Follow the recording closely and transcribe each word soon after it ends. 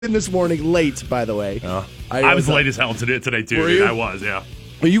in this morning late, by the way. I was late as hell today too. Were Dude. you? I was, yeah.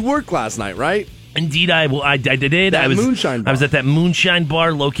 Well, you worked last night, right? Indeed, I did. That moonshine bar. I was at that moonshine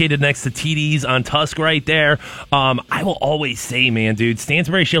bar located next to TD's on Tusk right there. I will always say, man, dude,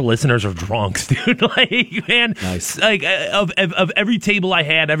 Stansbury Show listeners are drunks, dude. Like, man, Nice. like of every table I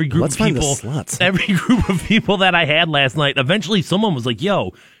had, every group Let's of find the people, sluts. every group of people that I had last night, eventually someone was like,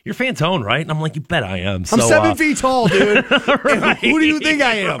 "Yo, you're Fantone, right?" And I'm like, "You bet I am." I'm 7 feet tall, dude. Right. Who do you think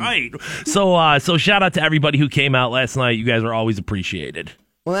I am? Right. So shout out to everybody who came out last night. You guys are always appreciated.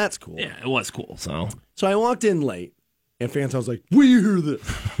 Well, that's cool. Yeah, it was cool. So I walked in late, and Fantone's like, "We hear this."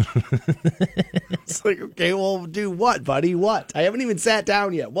 It's like, okay, well, do what, buddy? What? I haven't even sat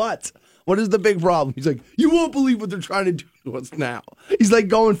down yet. What? What is the big problem? He's like, "You won't believe what they're trying to do to us now." He's like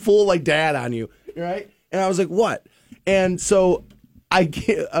going full like dad on you, right? And I was like, "What?" And so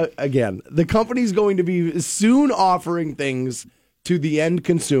again, the company's going to be soon offering things to the end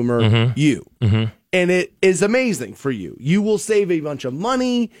consumer, you. And it is amazing for you. You will save a bunch of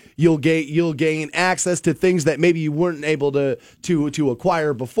money. You'll gain access to things that maybe you weren't able to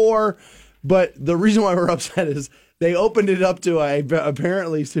acquire before. But the reason why we're upset is they opened it up to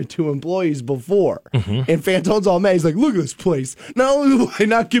apparently to employees before. And Fantone's all mad. He's like, "Look at this place. Not only will they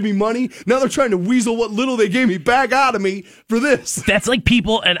not give me money, now they're trying to weasel what little they gave me back out of me for this." that's like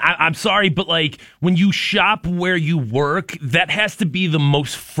people, and I'm sorry, but like when you shop where you work, that has to be the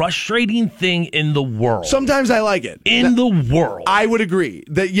most frustrating thing in the world. Sometimes I like it. The world. I would agree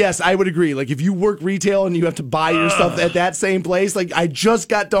that, yes, I would agree. Like if you work retail and you have to buy your stuff at that same place, like I just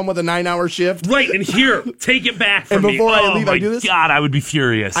got done with a 9-hour shift. Right, and here, take it back from And me. before I leave, my I do this? God, I would be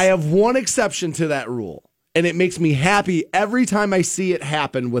furious. I have one exception to that rule, and it makes me happy every time I see it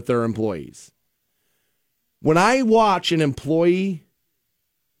happen with their employees. When I watch an employee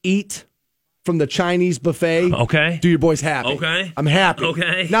eat from the Chinese buffet, Okay. do your boys happy? Okay. I'm happy.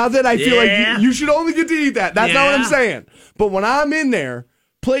 Okay. Now that I feel Yeah. like you should only get to eat that. That's not what I'm Yeah. saying. But when I'm in there,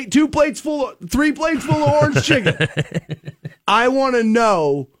 3 plates full of orange chicken, I want to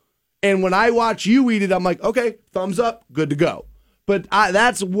know. And when I watch you eat it, I'm like, okay, thumbs up, good to go. But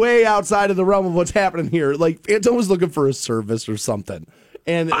that's way outside of the realm of what's happening here. Like, Fantone was looking for a service or something.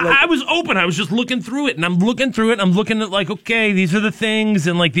 And like, I was open. I was just looking through it, and I'm looking through it, and I'm looking at like, okay, these are the things,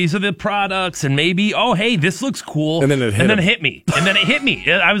 and like these are the products, and maybe, oh, hey, this looks cool. And then it hit me. And then it hit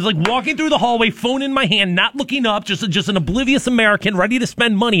me. I was like walking through the hallway, phone in my hand, not looking up, just an oblivious American ready to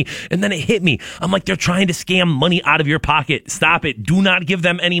spend money. And then it hit me. I'm like, they're trying to scam money out of your pocket. Stop it. Do not give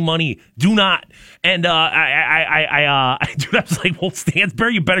them any money. Do not. And dude, I was like, well,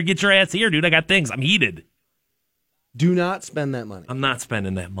 Stansbury, you better get your ass here, dude. I got things. I'm heated. do not spend that money. I'm not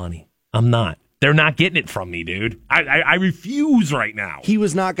spending that money. I'm not. They're not getting it from me, dude. I refuse right now. He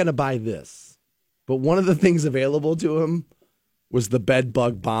was not going to buy this. But one of the things available to him was the bed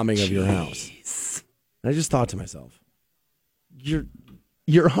bug bombing of your house. And I just thought to myself, you're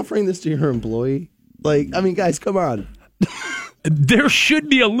offering this to your employee? Like, I mean, guys, come on. There should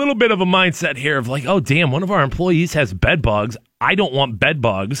be a little bit of a mindset here of like, oh, damn, one of our employees has bed bugs. I don't want bed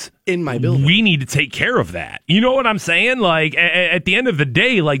bugs In my building. We need to take care of that. You know what I'm saying? Like, at the end of the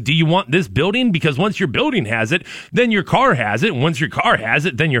day, like, do you want this building? Because once your building has it, then your car has it. Once your car has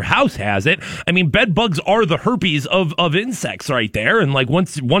it, then your house has it. I mean, bed bugs are the herpes of insects right there. And like,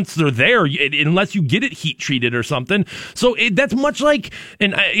 once they're there, unless you get it heat treated or something. So that's much like,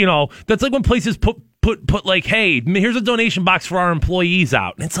 and that's like when places put like, hey, here's a donation box for our employees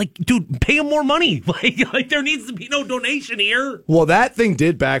out. And it's like, dude, pay them more money. Like there needs to be no donation here. Well, that thing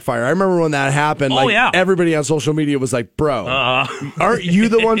did backfire. I remember when that happened. Oh, yeah. Everybody on social media was like, bro, aren't you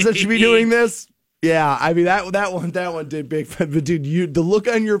the ones that should be doing this? Yeah, I mean, that one did big. But dude, the look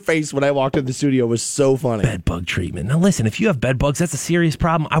on your face when I walked in the studio was so funny. Bed bug treatment. Now listen, if you have bed bugs, that's a serious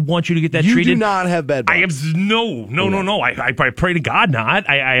problem. I want you to get that You treated. do not have bed bugs. I have no. I pray to God not.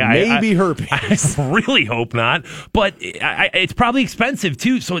 Maybe herpes. I really hope not. But it's probably expensive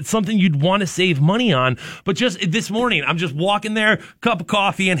too, so it's something you'd want to save money on. But just this morning, I'm just walking there, cup of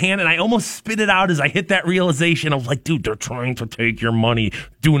coffee in hand, and I almost spit it out as I hit that realization. I was like, dude, they're trying to take your money.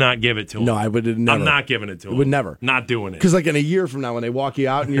 Do not give it to them. No, I would never. I'm not giving it to them. Would never. Not doing it. Because like in a year from now, when they walk you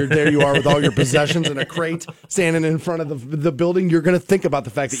out and there you are with all your possessions in a crate, standing in front of the building, you're going to think about the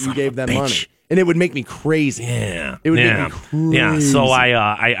fact that you gave them money. And it would make me crazy. Yeah. It would make me crazy. Yeah. So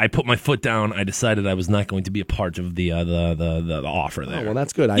I put my foot down. I decided I was not going to be a part of the offer there. Oh, well,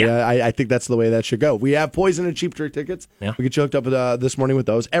 that's good. Yeah. I think that's the way that should go. We have Poison and Cheap Trick tickets. Yeah. We get you hooked up this morning with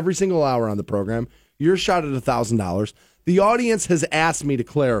those. Every single hour on the program. You're shot at $1,000. The audience has asked me to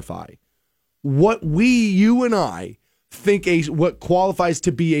clarify what you and I think what qualifies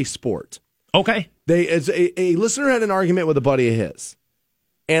to be a sport. Okay. A listener had an argument with a buddy of his.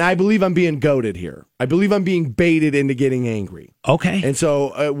 And I believe I'm being goaded here. I believe I'm being baited into getting angry. Okay. And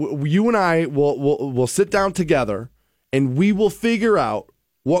so you and I will sit down together, and we will figure out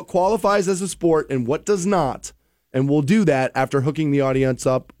what qualifies as a sport and what does not. And we'll do that after hooking the audience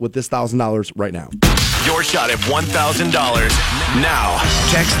up with this $1,000 right now. Your shot at $1,000. Now,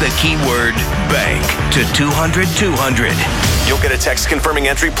 text the keyword bank to 200-200. You'll get a text confirming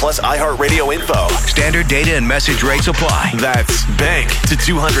entry plus iHeartRadio info. Standard data and message rates apply. That's bank to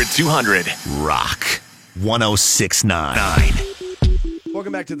 200-200. Rock 106.9.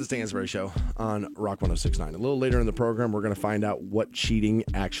 Welcome back to the Stansbury Show on Rock 106.9. A little later in the program, we're going to find out what cheating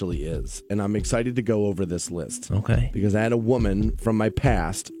actually is. And I'm excited to go over this list. Okay. Because I had a woman from my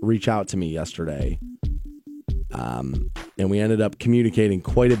past reach out to me yesterday. And we ended up communicating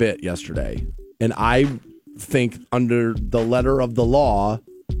quite a bit yesterday. And I think under the letter of the law,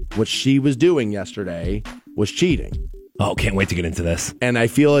 what she was doing yesterday was cheating. Oh, can't wait to get into this. And I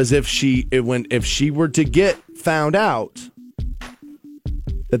feel as if if she were to get found out,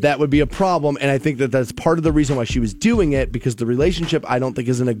 that would be a problem, and I think that's part of the reason why she was doing it, because the relationship, I don't think,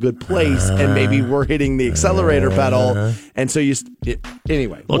 is in a good place, and maybe we're hitting the accelerator pedal, and so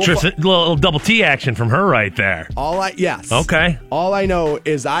anyway. Little double T action from her right there. Yes. Okay. All I know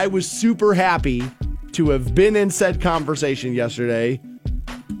is I was super happy to have been in said conversation yesterday.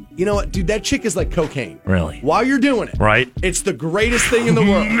 You know what, dude, that chick is like cocaine. Really? While you're doing it. Right. It's the greatest thing in the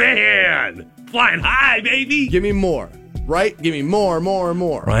world. Man, flying high, baby. Give me more. Right? Give me more.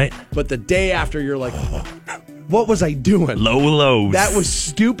 Right. But the day after, you're like, what was I doing? Low lows. That was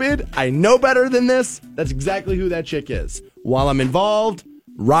stupid. I know better than this. That's exactly who that chick is. While I'm involved,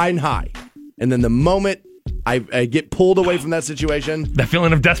 riding high. And then the moment I get pulled away from that situation. That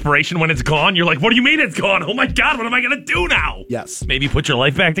feeling of desperation when it's gone, you're like, what do you mean it's gone? Oh my God, what am I going to do now? Yes. Maybe put your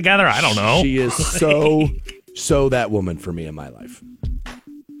life back together? I don't know. She is so that woman for me in my life.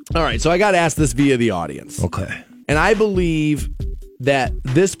 All right, so I got asked this via the audience. Okay. And I believe that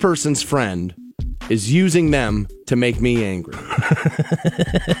this person's friend is using them to make me angry.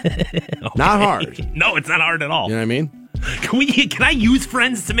 Okay. Not hard. No, it's not hard at all. You know what I mean? Can I use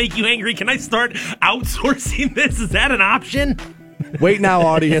friends to make you angry? Can I start outsourcing this? Is that an option? Wait now,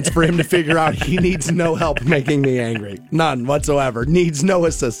 audience, for him to figure out he needs no help making me angry. None whatsoever. Needs no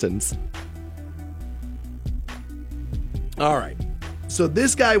assistance. All right. So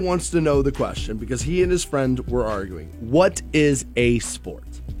this guy wants to know the question because he and his friend were arguing. What is a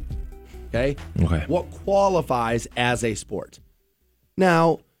sport? Okay? What qualifies as a sport?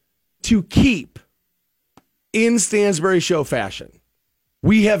 Now, to keep in Stansbury Show fashion,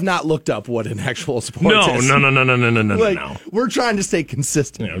 we have not looked up what an actual sport is. No. We're trying to stay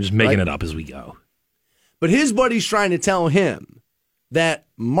consistent. I'm just making it up as we go. But his buddy's trying to tell him that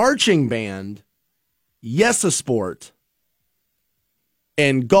marching band, yes, a sport,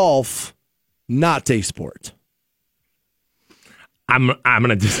 and golf, not a sport. I'm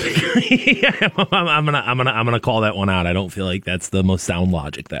gonna disagree. I'm gonna call that one out. I don't feel like that's the most sound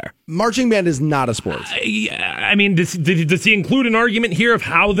logic there. Marching band is not a sport. I mean, does he include an argument here of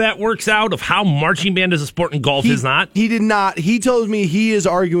how that works out, of how marching band is a sport and golf is not? He did not. He told me he is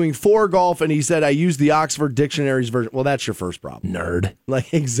arguing for golf, and he said, I used the Oxford Dictionary's version. Well, that's your first problem. Nerd.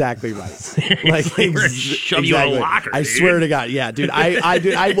 Like, exactly right. Shove you in a locker, I swear to God. Yeah, dude.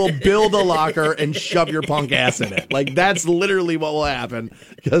 I will build a locker and shove your punk ass in it. Like, that's literally what will happen,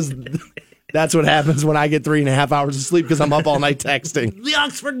 because that's what happens when I get 3.5 hours of sleep because I'm up all night texting. The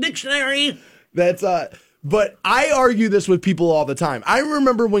Oxford Dictionary. But I argue this with people all the time. I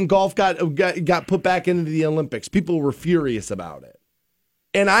remember when golf got put back into the Olympics, people were furious about it.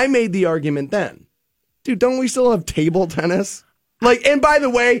 And I made the argument then, dude, don't we still have table tennis? Like, and by the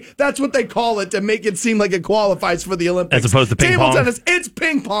way, that's what they call it to make it seem like it qualifies for the Olympics. As opposed to ping pong? Table tennis, it's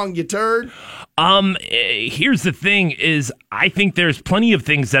ping pong, you turd. Here's the thing is I think there's plenty of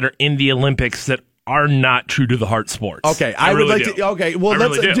things that are in the Olympics that are not true to the heart sports. Okay, I would like to. Okay, well,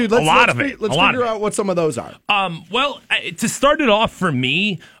 let's figure out what some of those are. To start it off for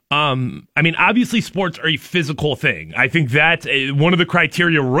me, I mean, obviously sports are a physical thing. I think that's one of the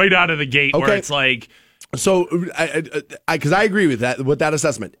criteria right out of the gate where it's like. So, because I agree with that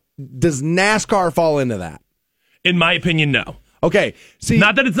assessment. Does NASCAR fall into that? In my opinion, no. Okay, see,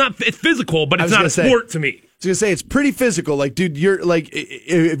 not that it's physical, but it's not a sport to me. was gonna say it's pretty physical. Like, dude, you're like,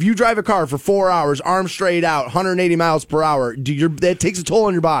 if you drive a car for 4 hours, arms straight out, 180 miles per hour, dude, that takes a toll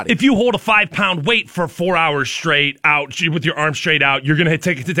on your body. If you hold a 5-pound weight for 4 hours straight out with your arms straight out, you're gonna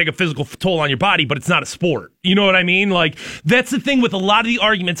take a physical toll on your body, but it's not a sport. You know what I mean? Like, that's the thing with a lot of the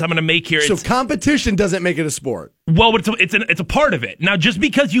arguments I'm gonna make here. So competition doesn't make it a sport. Well, it's a part of it. Now, just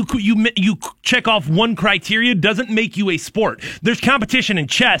because you check off one criteria doesn't make you a sport. There's competition in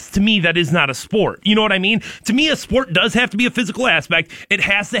chess. To me, that is not a sport. You know what I mean? To me, a sport does have to be a physical aspect. It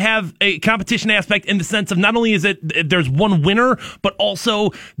has to have a competition aspect in the sense of not only is it there's one winner, but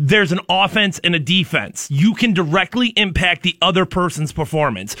also there's an offense and a defense. You can directly impact the other person's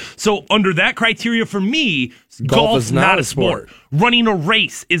performance. So under that criteria, for me, golf is not a sport. Running a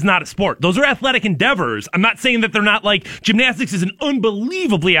race is not a sport. Those are athletic endeavors. I'm not saying that they're not like gymnastics is an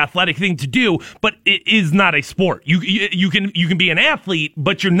unbelievably athletic thing to do, but it is not a sport. You can be an athlete,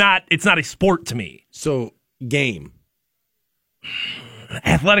 but you're not. It's not a sport to me. So game.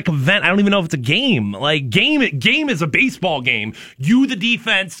 Athletic event. I don't even know if it's a game. Like game is a baseball game. You, the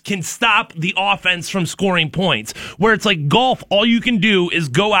defense, can stop the offense from scoring points. Where it's like golf, all you can do is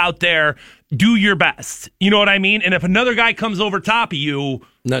go out there, do your best. You know what I mean? And if another guy comes over top of you,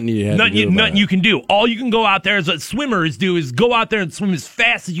 nothing you can do. All you can go out there, as what swimmers do, is go out there and swim as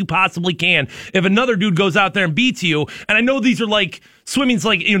fast as you possibly can. If another dude goes out there and beats you, and I know these are like swimming's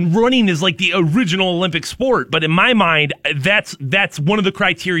like in running is like the original Olympic sport, but in my mind, that's one of the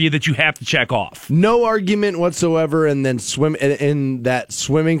criteria that you have to check off. No argument whatsoever, and then swim in that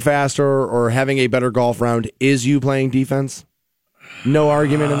swimming faster or having a better golf round is you playing defense. No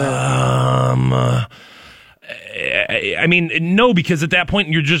argument in that. I mean, no, because at that point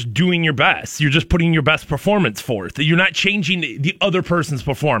you're just doing your best. You're just putting your best performance forth. You're not changing the other person's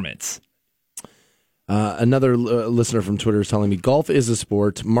performance. Another listener from Twitter is telling me golf is a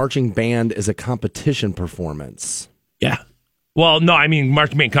sport. Marching band is a competition performance. Yeah. Well, no, I mean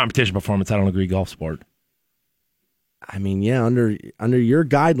marching band competition performance. I don't agree. Golf sport. I mean, yeah, under your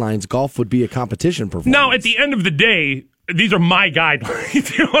guidelines, golf would be a competition performance. Now, at the end of the day, these are my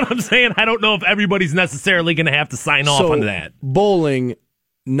guidelines. You know what I'm saying? I don't know if everybody's necessarily going to have to sign off on that. Bowling,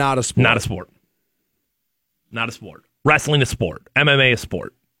 not a sport. Not a sport. Not a sport. Wrestling, a sport. MMA, a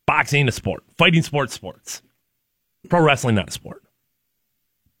sport. Boxing, a sport. Fighting sports. Pro wrestling, not a sport.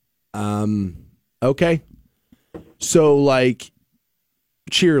 Okay. So, like,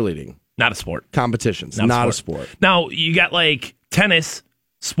 cheerleading. Not a sport. Competitions. Not a sport. Now, you got, like, tennis,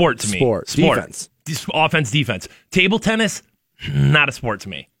 sport to me. Sport. Defense. Offense, defense. Table tennis, not a sport to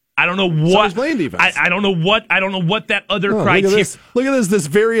me. I don't know what. Somebody's playing defense. I don't know what that other criteria. Look at this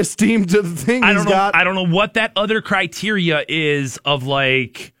very esteemed thing he's got. I don't know what that other criteria is of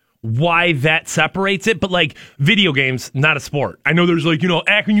like why that separates it, but like video games, not a sport. I know there's like,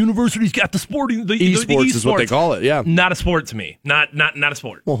 Akron University's got the sporting the esports is what they call it. Yeah, not a sport to me. Not a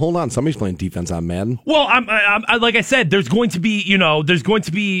sport. Well, hold on, somebody's playing defense on Madden. Well, I'm like I said, there's going to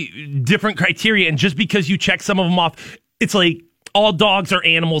be different criteria, and just because you check some of them off, it's like all dogs are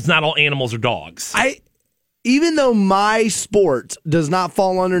animals, not all animals are dogs. Even though my sport does not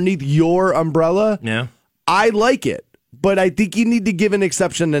fall underneath your umbrella, yeah, I like it. But I think you need to give an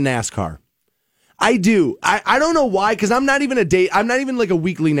exception to NASCAR. I do. I don't know why, because I'm not even like a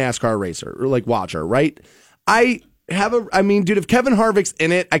weekly NASCAR racer or like watcher, right? Dude, if Kevin Harvick's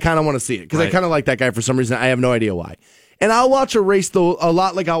in it, I kind of want to see it because I kind of like that guy for some reason. I have no idea why. And I'll watch a race though a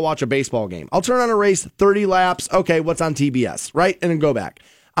lot like I'll watch a baseball game. I'll turn on a race, 30 laps. Okay, what's on TBS, right? And then go back.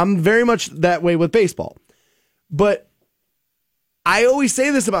 I'm very much that way with baseball. But I always say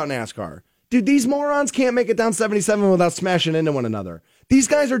this about NASCAR. Dude, these morons can't make it down 77 without smashing into one another. These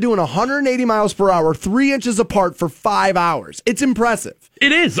guys are doing 180 miles per hour, 3 inches apart for 5 hours. It's impressive.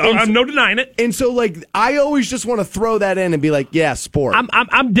 It is. I'm no denying it. And so, like, I always just want to throw that in and be like, yeah, sport.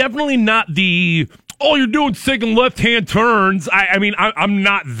 I'm definitely not the, you're doing second left-hand turns. I'm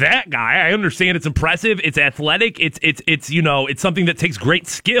not that guy. I understand it's impressive. It's athletic. It's something that takes great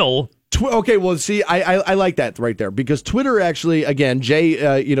skill. Okay, well, see, I like that right there because Twitter actually, again, Jay,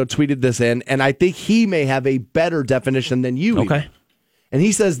 tweeted this in, and I think he may have a better definition than you. Okay. Even. And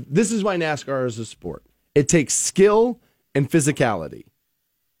he says, this is why NASCAR is a sport. It takes skill and physicality.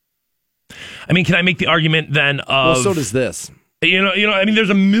 I mean, can I make the argument then of... Well, so does this. There's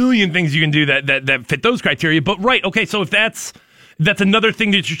a million things you can do that fit those criteria, but right, okay, so if that's another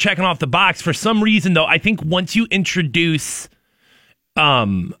thing that you're checking off the box, for some reason, though, I think once you introduce...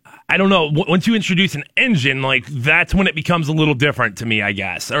 I don't know. Once you introduce an engine, like that's when it becomes a little different to me, I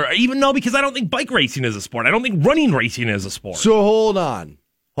guess. Or even no, because I don't think bike racing is a sport. I don't think running racing is a sport. So hold on.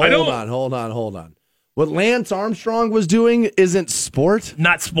 Hold on. What What Lance Armstrong was doing isn't sport.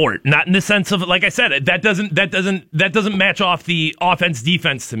 Not sport. Not in the sense of, like I said, that doesn't match off the offense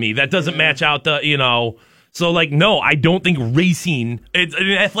defense to me. That doesn't match out the. So, like, no, I don't think racing, it's an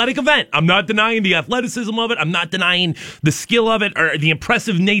athletic event. I'm not denying the athleticism of it. I'm not denying the skill of it or the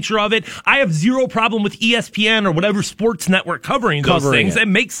impressive nature of it. I have zero problem with ESPN or whatever sports network covering those things. It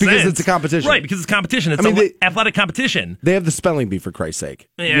makes sense. Because it's a competition. Right, because it's competition. It's an athletic competition. They have the spelling bee, for Christ's sake.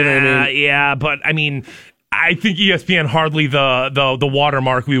 Yeah, you know what I mean? Yeah, but, I mean, I think ESPN hardly the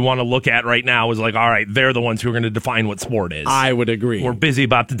watermark we want to look at right now is like, all right, they're the ones who are going to define what sport is. I would agree. We're busy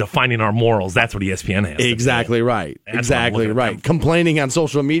about defining our morals. That's what ESPN has. Exactly right. Exactly right. Complaining on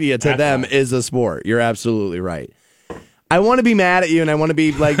social media to them is a sport. You're absolutely right. I want to be mad at you and I want to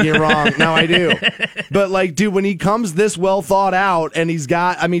be like, you're wrong. No, I do. But like, dude, when he comes this well thought out and he's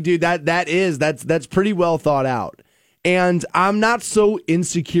got, I mean, dude, that's pretty well thought out. And I'm not so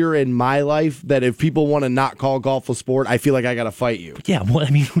insecure in my life that if people want to not call golf a sport, I feel like I got to fight you. Yeah, well,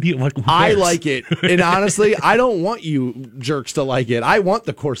 I mean, I like it. And honestly, I don't want you jerks to like it. I want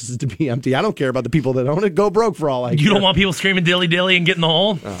the courses to be empty. I don't care about the people that own it. Go broke for all I care. You don't want people screaming dilly dilly and get in the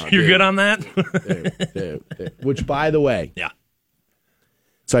hole? You're good on that? Dude. Which, by the way. Yeah.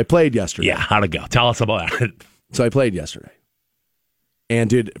 So I played yesterday. Yeah, how'd it go? Tell us about it. So I played yesterday.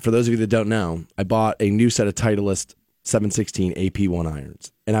 And, dude, for those of you that don't know, I bought a new set of Titleist 716 AP1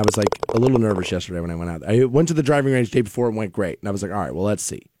 irons. And I was like a little nervous yesterday when I went out. I went to the driving range the day before. It went great. And I was like, all right, well, let's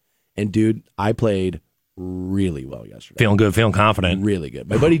see. And, dude, I played really well yesterday. Feeling good, feeling confident. Really good.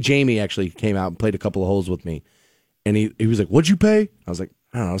 My buddy Jamie actually came out and played a couple of holes with me. And he was like, what'd you pay? I was like,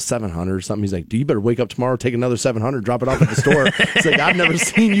 I don't know, 700 or something. He's like, dude, you better wake up tomorrow, take another 700, drop it off at the store. It's like, I've never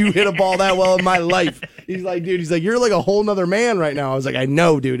seen you hit a ball that well in my life. He's like, you're like a whole nother man right now. I was like, I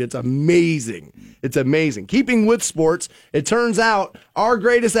know, dude. It's amazing. It's amazing. Keeping with sports, it turns out our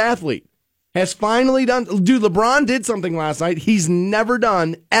greatest athlete has finally done. Dude, LeBron did something last night he's never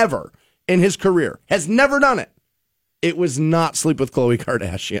done ever in his career. Has never done it. It was not sleep with Khloe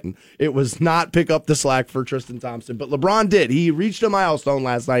Kardashian. It was not pick up the slack for Tristan Thompson. But LeBron did. He reached a milestone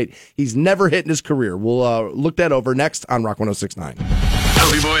last night he's never hit in his career. We'll look that over next on Rock 106.9.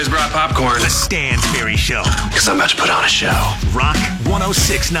 Toby Boys brought popcorn. The Stansberry Show. Because I'm about to put on a show. Rock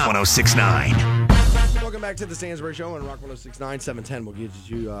 106.9. 106.9. Welcome back to the Stansberry Show on Rock 106.9. 710 will get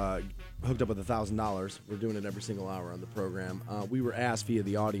you hooked up with $1,000. We're doing it every single hour on the program. We were asked via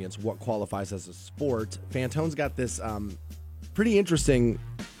the audience what qualifies as a sport. Fantone's got this pretty interesting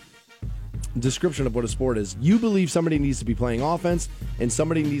description of what a sport is. You believe somebody needs to be playing offense and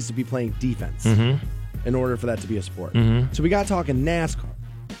somebody needs to be playing defense in order for that to be a sport. So we got talking NASCAR.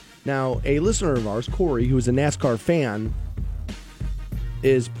 Now, a listener of ours, Corey, who is a NASCAR fan,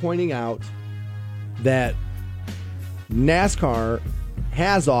 is pointing out that NASCAR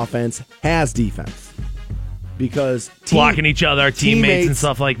has offense, has defense. Because blocking each other, teammates and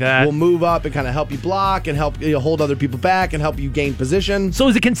stuff like that will move up and kind of help you block and help you hold other people back and help you gain position. So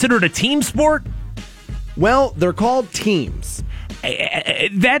is it considered a team sport? Well, they're called teams.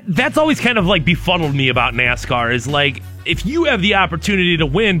 That's always kind of like befuddled me about NASCAR is like, if you have the opportunity to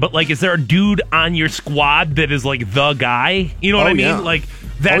win, but like, is there a dude on your squad that is like the guy? You know what I mean? Yeah. Like,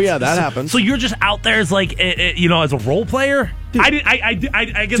 that happens. So you're just out there as like, as a role player? Dude, I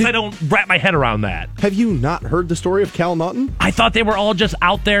guess I don't wrap my head around that. Have you not heard the story of Cal Naughton? I thought they were all just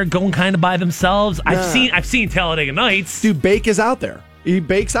out there going kind of by themselves. Nah. I've seen Talladega Nights. Dude, Bake is out there. He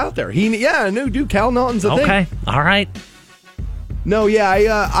bakes out there. Dude, Cal Naughton's a thing. Okay, all right. No,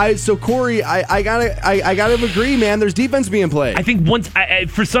 yeah, so Corey, I gotta agree, man. There's defense being played. I think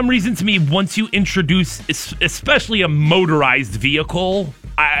for some reason to me, once you introduce, especially a motorized vehicle,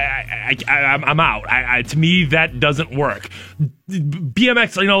 I'm out. To me, that doesn't work.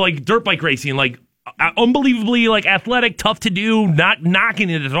 BMX, like dirt bike racing, like unbelievably like athletic, tough to do, not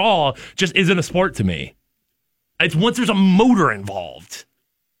knocking it at all, just isn't a sport to me. It's once there's a motor involved.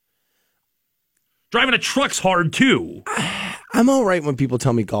 Driving a truck's hard too. I'm all right when people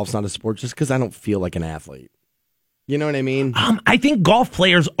tell me golf's not a sport just because I don't feel like an athlete. You know what I mean? I think golf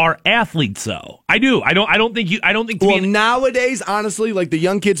players are athletes, though. I do. I don't think. Well, nowadays, honestly, like the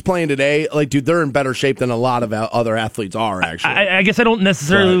young kids playing today, like, dude, they're in better shape than a lot of other athletes are. Actually, I guess I don't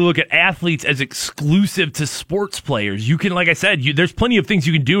necessarily look at athletes as exclusive to sports players. You can, like I said, there's plenty of things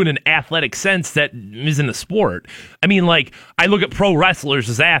you can do in an athletic sense that isn't a sport. I mean, like I look at pro wrestlers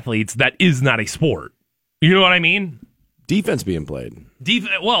as athletes. That is not a sport. You know what I mean? Defense being played.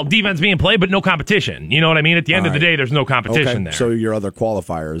 Defense being played, but no competition. You know what I mean? At the end of the day, there's no competition there. So your other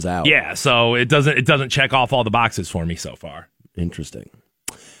qualifier is out. Yeah, so it doesn't check off all the boxes for me so far. Interesting.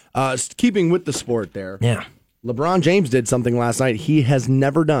 Keeping with the sport there. Yeah. LeBron James did something last night he has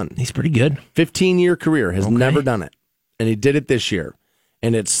never done. He's pretty good. 15-year career, has never done it. And he did it this year.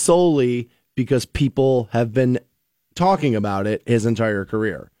 And it's solely because people have been talking about it his entire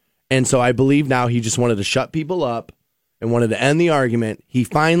career. And so I believe now he just wanted to shut people up and wanted to end the argument. He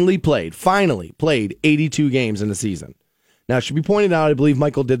finally played 82 games in the season. Now, it should be pointed out, I believe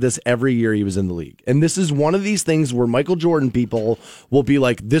Michael did this every year he was in the league. And this is one of these things where Michael Jordan people will be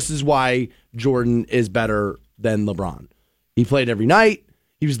like, this is why Jordan is better than LeBron. He played every night.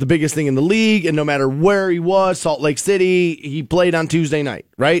 He was the biggest thing in the league. And no matter where he was, Salt Lake City, he played on Tuesday night,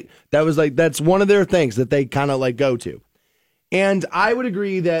 right? That's one of their things that they kind of like go to. And I would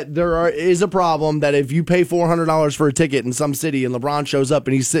agree that is a problem that if you pay $400 for a ticket in some city and LeBron shows up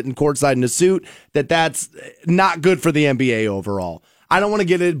and he's sitting courtside in a suit, that's not good for the NBA overall. I don't want to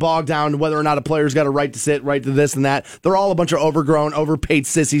get it bogged down to whether or not a player's got a right to sit, right to this and that. They're all a bunch of overgrown, overpaid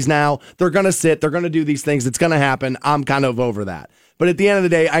sissies now. They're going to sit. They're going to do these things. It's going to happen. I'm kind of over that. But at the end of the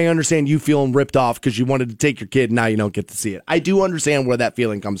day, I understand you feeling ripped off because you wanted to take your kid and now you don't get to see it. I do understand where that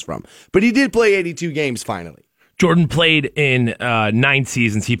feeling comes from. But he did play 82 games finally. Jordan played in 9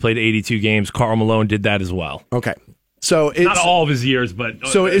 seasons. He played 82 games. Karl Malone did that as well. Okay. So it's not all of his years, but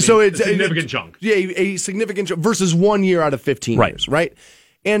it's a significant chunk. Yeah, a significant chunk versus 1 year out of 15 years, right?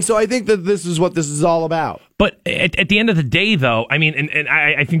 And so I think that this is what this is all about. But at the end of the day, though, I mean, and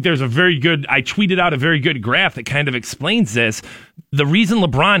I think there's I tweeted out a very good graph that kind of explains this. The reason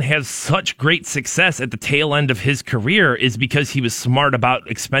LeBron has such great success at the tail end of his career is because he was smart about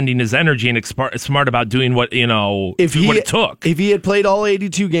expending his energy and smart about doing what it took. If he had played all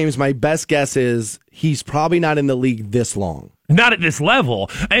 82 games, my best guess is he's probably not in the league this long. Not at this level.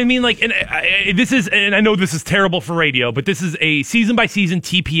 I mean, and I know this is terrible for radio, but this is a season by season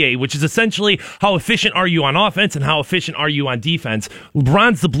TPA, which is essentially how efficient are you on offense and how efficient are you on defense.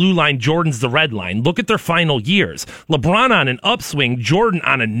 LeBron's the blue line, Jordan's the red line. Look at their final years. LeBron on an upswing, Jordan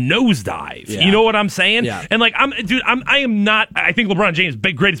on a nosedive. Yeah. You know what I'm saying? Yeah. And I am not. I think LeBron James is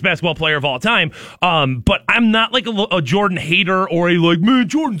the greatest basketball player of all time. But I'm not like a Jordan hater or man,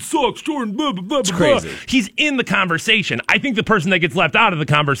 Jordan sucks. Jordan blah blah blah. It's crazy. He's in the conversation. I think the person that gets left out of the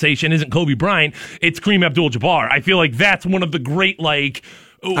conversation isn't Kobe Bryant, it's Kareem Abdul-Jabbar. I feel like that's one of the great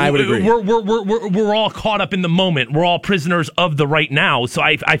I would agree. We're all caught up in the moment. We're all prisoners of the right now. So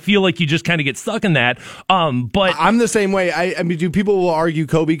I feel like you just kind of get stuck in that. But I'm the same way. I mean, people will argue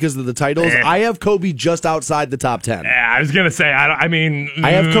Kobe because of the titles? I have Kobe just outside the top 10. I was gonna say.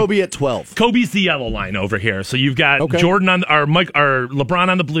 I have Kobe at 12. Kobe's the yellow line over here. So you've got Jordan on or LeBron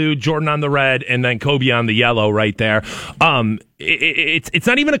on the blue, Jordan on the red, and then Kobe on the yellow right there. It's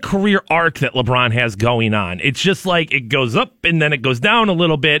not even a career arc that LeBron has going on. It's just like it goes up and then it goes down a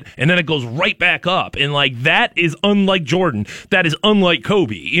little bit and then it goes right back up. And that is unlike Jordan. That is unlike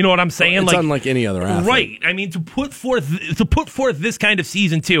Kobe. You know what I'm saying? It's unlike any other athlete. Right. I mean, to put forth this kind of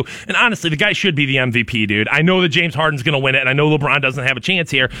season too. And honestly, the guy should be the MVP, dude. I know that James Harden's going to win it, and I know LeBron doesn't have a chance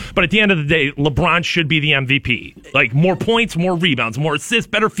here. But at the end of the day, LeBron should be the MVP. More points, more rebounds, more assists,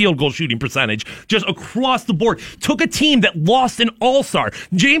 better field goal shooting percentage, just across the board. Took a team that lost an all-star.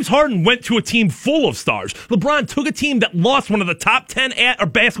 James Harden went to a team full of stars. LeBron took a team that lost one of the top 10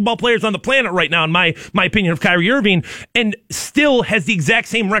 basketball players on the planet right now, in my opinion, of Kyrie Irving, and still has the exact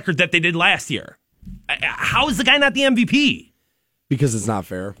same record that they did last year. How is the guy not the MVP? Because it's not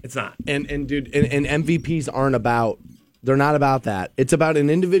fair. It's not. And dude, and MVPs they're not about that. It's about an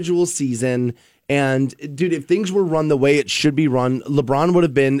individual season. And, dude, if things were run the way it should be run, LeBron would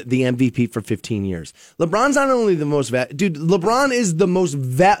have been the MVP for 15 years. LeBron's not only the most LeBron is the most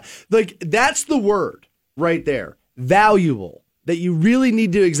that's the word right there. Valuable. That you really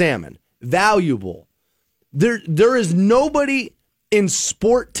need to examine. Valuable. There is nobody in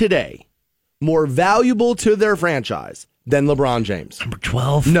sport today more valuable to their franchise than LeBron James. Number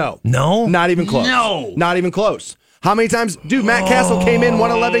 12? No. Not even close. No. Not even close. How many times? Dude, Matt Castle came in,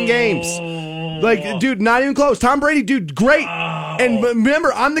 won 11 games. Dude, not even close. Tom Brady, dude, great. And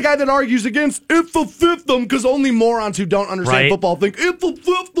remember, I'm the guy that argues against it's the fifth them because only morons who don't understand football think it's the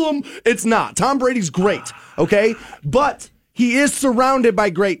fifth them. It's not. Tom Brady's great, okay? But he is surrounded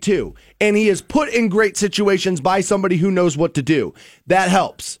by great too. And he is put in great situations by somebody who knows what to do. That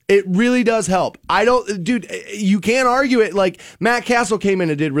helps. It really does help. You can't argue it. Matt Castle came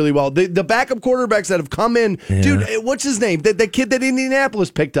in and did really well. The backup quarterbacks that have come in, dude, what's his name? The kid that Indianapolis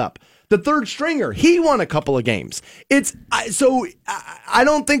picked up. The third stringer, he won a couple of games. I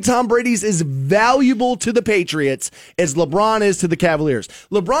don't think Tom Brady's as valuable to the Patriots as LeBron is to the Cavaliers.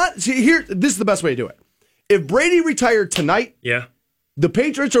 This is the best way to do it. If Brady retired tonight, the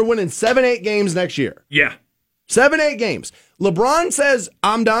Patriots are winning 7-8 games next year. 7-8 games. LeBron says,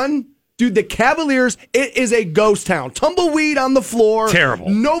 I'm done. Dude, the Cavaliers, it is a ghost town. Tumbleweed on the floor. Terrible.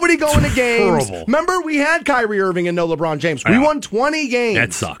 Nobody going to games. Terrible. Remember, we had Kyrie Irving and no LeBron James. We won 20 games.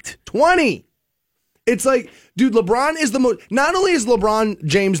 That sucked. 20. It's like, dude, LeBron is the most, not only is LeBron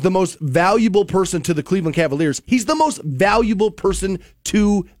James the most valuable person to the Cleveland Cavaliers, he's the most valuable person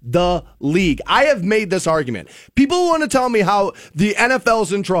to the league. I have made this argument. People want to tell me how the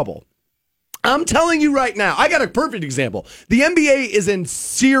NFL's in trouble. I'm telling you right now, I got a perfect example. The NBA is in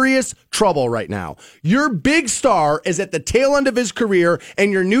serious trouble right now. Your big star is at the tail end of his career,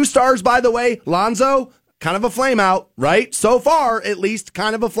 and your new stars, by the way, Lonzo, kind of a flame out, right? So far, at least,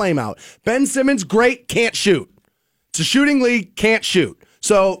 kind of a flame out. Ben Simmons, great, can't shoot. It's a shooting league, can't shoot.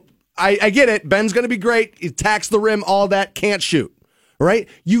 So I get it. Ben's going to be great. He attacks the rim, all that, can't shoot. Right?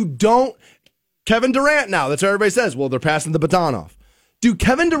 You don't. Kevin Durant now, that's what everybody says. Well, they're passing the baton off. Dude,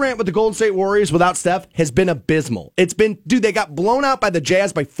 Kevin Durant with the Golden State Warriors without Steph has been abysmal. Dude, they got blown out by the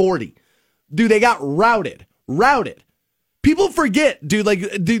Jazz by 40. Dude, they got routed. People forget, dude,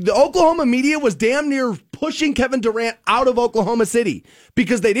 the Oklahoma media was damn near pushing Kevin Durant out of Oklahoma City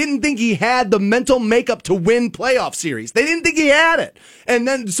because they didn't think he had the mental makeup to win playoff series. They didn't think he had it. And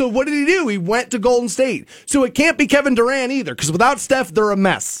then, so what did he do? He went to Golden State. So it can't be Kevin Durant either because without Steph, they're a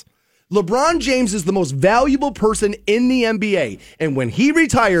mess. LeBron James is the most valuable person in the NBA. And when he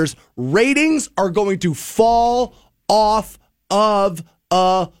retires, ratings are going to fall off of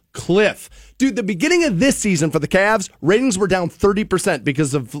a cliff. Dude, the beginning of this season for the Cavs, ratings were down 30%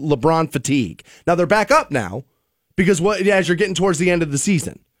 because of LeBron fatigue. Now they're back up now because as you're getting towards the end of the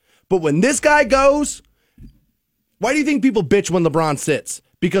season. But when this guy goes, why do you think people bitch when LeBron sits?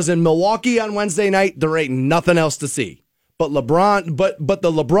 Because in Milwaukee on Wednesday night, there ain't nothing else to see. But the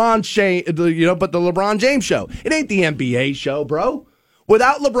LeBron James show. It ain't the NBA show, bro.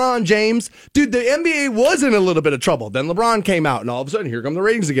 Without LeBron James, dude, the NBA was in a little bit of trouble. Then LeBron came out, and all of a sudden, here come the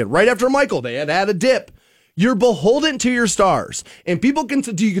ratings again. Right after Michael, they had a dip. You're beholden to your stars. And people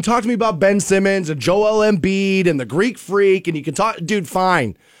you can talk to me about Ben Simmons and Joel Embiid and the Greek Freak, and you can talk, dude,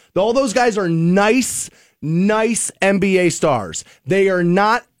 fine. All those guys are nice NBA stars. They are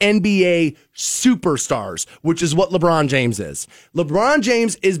not NBA superstars, which is what LeBron James is. LeBron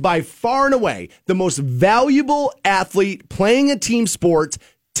James is by far and away the most valuable athlete playing a team sport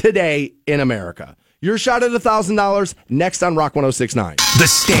today in America. Your shot at $1,000 next on Rock 106.9. The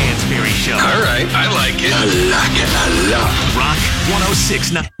Stansberry Show. All right, I like it. I like it a lot. Rock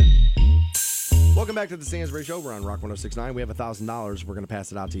 106.9. Welcome back to the Stansberry Show. We're on Rock 106.9. We have $1,000. We're going to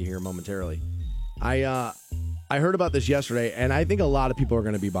pass it out to you here momentarily. I heard about this yesterday, and I think a lot of people are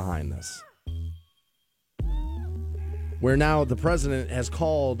going to be behind this. Where now the president has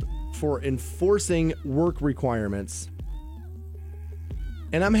called for enforcing work requirements.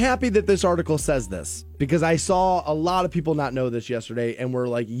 And I'm happy that this article says this, because I saw a lot of people not know this yesterday and were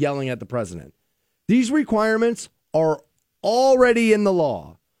like yelling at the president. These requirements are already in the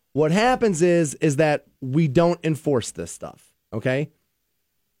law. What happens is that we don't enforce this stuff, okay?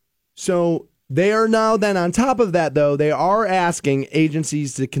 So they are now then on top of that, though, they are asking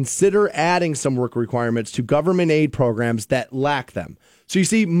agencies to consider adding some work requirements to government aid programs that lack them. So you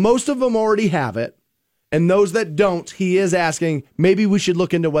see, most of them already have it. And those that don't, he is asking, maybe we should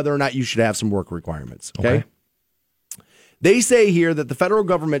look into whether or not you should have some work requirements. Okay? They say here that the federal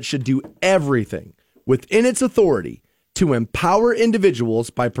government should do everything within its authority to empower individuals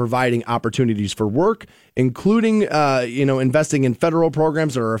by providing opportunities for work, including, investing in federal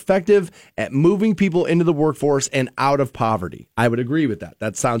programs that are effective at moving people into the workforce and out of poverty. I would agree with that.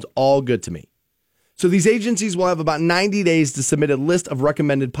 That sounds all good to me. So these agencies will have about 90 days to submit a list of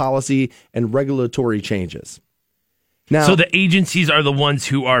recommended policy and regulatory changes. Now, so the agencies are the ones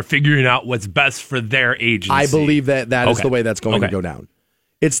who are figuring out what's best for their agency. I believe that is the way that's going to go down.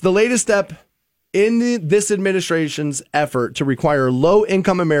 It's the latest step in this administration's effort to require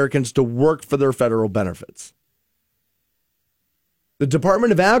low-income Americans to work for their federal benefits. The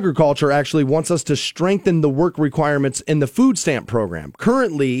Department of Agriculture actually wants us to strengthen the work requirements in the food stamp program.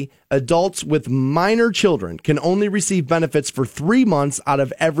 Currently, adults with minor children can only receive benefits for 3 months out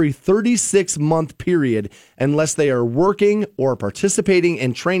of every 36-month period unless they are working or participating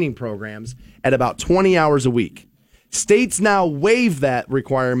in training programs at about 20 hours a week. States now waive that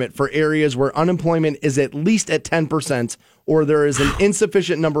requirement for areas where unemployment is at least at 10% or there is an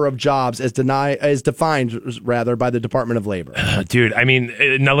insufficient number of jobs as defined by the Department of Labor. Dude, I mean,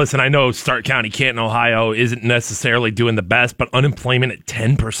 now listen, I know Stark County, Canton, Ohio isn't necessarily doing the best, but unemployment at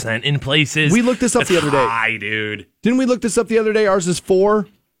 10% in places. We looked this up the other day. High, dude. Didn't we look this up the other day? Ours is 4.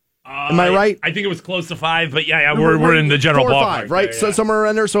 Am I right? I think it was close to 5, but yeah, we're in the general 4 or ballpark. 5, right? Yeah. So somewhere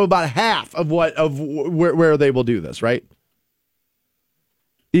around there. So about half of where they will do this, right?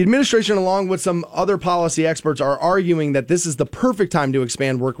 The administration, along with some other policy experts, are arguing that this is the perfect time to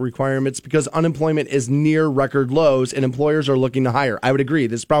expand work requirements because unemployment is near record lows and employers are looking to hire. I would agree.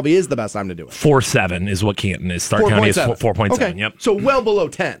 This probably is the best time to do it. 4.7 is what Canton is. Stark County is 4.7. Okay. Yep. So well below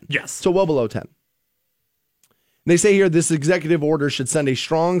 10. Yes. So well below 10. They say here this executive order should send a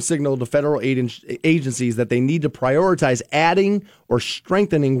strong signal to federal agencies that they need to prioritize adding or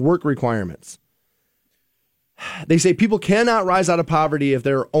strengthening work requirements. They say people cannot rise out of poverty if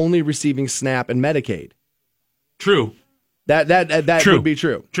they're only receiving SNAP and Medicaid. True. That True. would be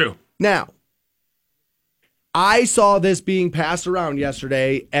true. True. Now, I saw this being passed around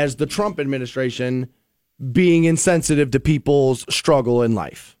yesterday as the Trump administration being insensitive to people's struggle in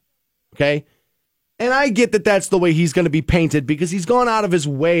life. Okay? And I get that that's the way he's going to be painted because he's gone out of his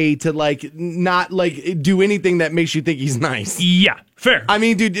way to not do anything that makes you think he's nice. Yeah, fair. I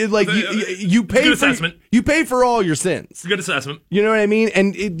mean, dude, you pay for all your sins. Good assessment. You know what I mean?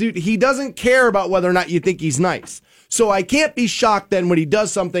 And dude, he doesn't care about whether or not you think he's nice. So I can't be shocked then when he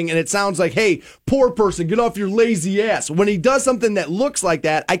does something and it sounds like, hey, poor person, get off your lazy ass. When he does something that looks like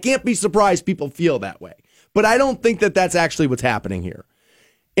that, I can't be surprised people feel that way. But I don't think that that's actually what's happening here.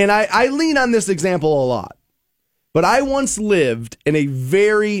 And I lean on this example a lot. But I once lived in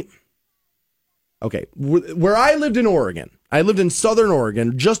where I lived in Oregon. I lived in southern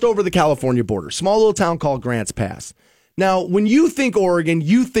Oregon, just over the California border, small little town called Grants Pass. Now, when you think Oregon,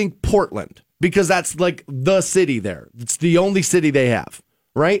 you think Portland, because that's like the city there. It's the only city they have,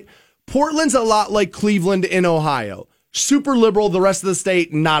 right? Portland's a lot like Cleveland in Ohio. Super liberal, the rest of the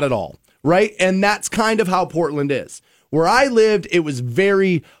state, not at all, right? And that's kind of how Portland is. Where I lived, it was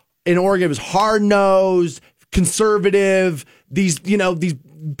in Oregon, it was hard-nosed, conservative, these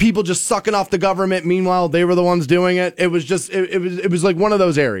people just sucking off the government. Meanwhile, they were the ones doing it. It was just, it was like one of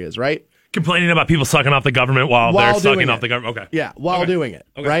those areas, right? Complaining about people sucking off the government while they're sucking off the government. Okay. Yeah, while doing it,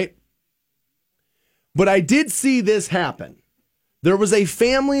 right? But I did see this happen. There was a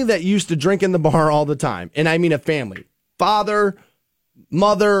family that used to drink in the bar all the time. And I mean a family. Father,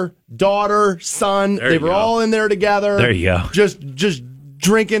 mother, daughter, son, they were all in there together. There you go. Just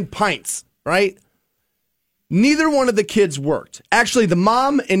drinking pints, right? Neither one of the kids worked. Actually, the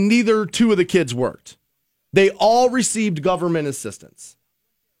mom and neither two of the kids worked. They all received government assistance.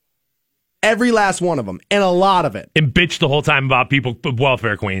 Every last one of them, and a lot of it. And bitched the whole time about people,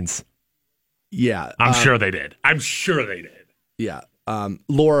 welfare queens. Yeah. I'm sure they did. Yeah.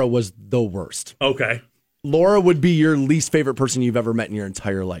 Laura was the worst. Okay. Laura would be your least favorite person you've ever met in your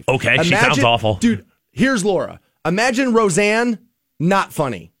entire life. Okay, she sounds awful. Dude, here's Laura. Imagine Roseanne, not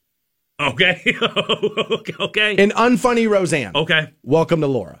funny. Okay. Okay. An unfunny Roseanne. Okay. Welcome to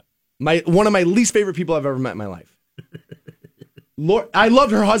Laura. One of my least favorite people I've ever met in my life. I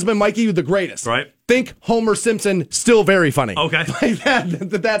loved her husband, Mikey, the greatest. Right. Think Homer Simpson, still very funny. Okay. Like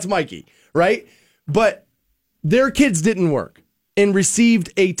that's Mikey, right? But their kids didn't work and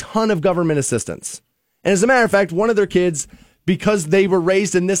received a ton of government assistance. And as a matter of fact, one of their kids, because they were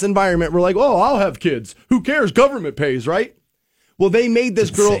raised in this environment, were like, "Oh, I'll have kids. Who cares? Government pays, right?" Well, they made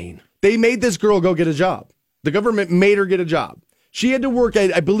this girl. They made this girl go get a job. The government made her get a job. She had to work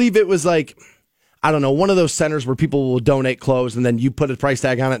at, I believe it was like, I don't know, one of those centers where people will donate clothes and then you put a price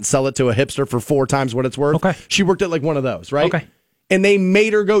tag on it and sell it to a hipster for 4 times what it's worth. Okay. She worked at like one of those, right? Okay. And they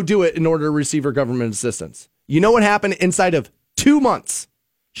made her go do it in order to receive her government assistance. You know what happened inside of 2 months?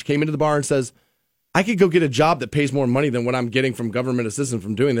 She came into the bar and says, I could go get a job that pays more money than what I'm getting from government assistance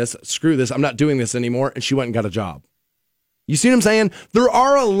from doing this. Screw this. I'm not doing this anymore. And she went and got a job. You see what I'm saying? There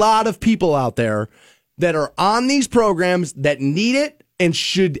are a lot of people out there that are on these programs that need it and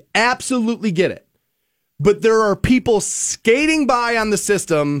should absolutely get it. But there are people skating by on the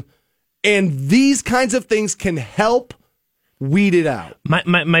system, and these kinds of things can help weed it out.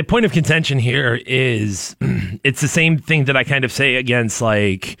 My point of contention here is it's the same thing that I kind of say against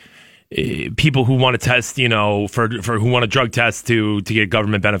like people who want to test, for who want to drug test to get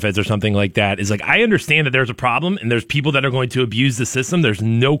government benefits or something like that. Is like, I understand that there's a problem and there's people that are going to abuse the system. There's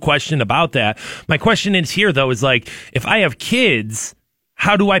no question about that. My question is here though, is like, if I have kids,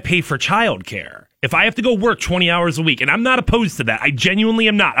 how do I pay for childcare? If I have to go work 20 hours a week, and I'm not opposed to that, I genuinely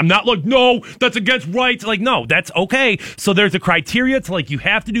am not. I'm not like, no, that's against rights. Like, no, that's okay. So there's a criteria to like, you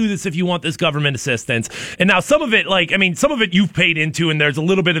have to do this if you want this government assistance. And now some of it, some of it you've paid into, and there's a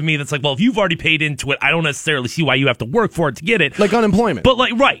little bit of me that's like, well, if you've already paid into it, I don't necessarily see why you have to work for it to get it. Like unemployment. But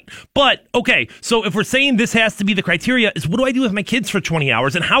right. But, okay, so if we're saying this has to be the criteria, is what do I do with my kids for 20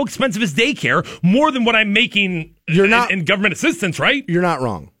 hours? And how expensive is daycare? More than what I'm making in government assistance, right? You're not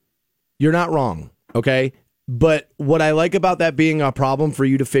wrong. You're not wrong, okay? But what I like about that being a problem for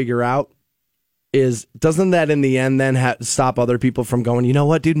you to figure out doesn't that in the end then stop other people from going, you know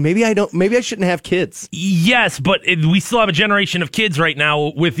what, dude, maybe I shouldn't have kids. Yes, but we still have a generation of kids right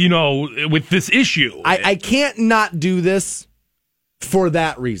now with this issue. I can't not do this for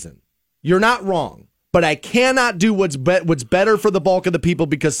that reason. You're not wrong, but I cannot do what's better for the bulk of the people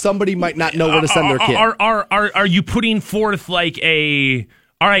because somebody might not know where to send their kid. Are you putting forth like a...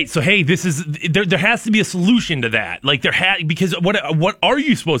 All right, so hey, this is there has to be a solution to that. Like because what are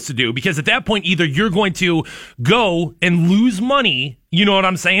you supposed to do? Because at that point, either you're going to go and lose money, you know what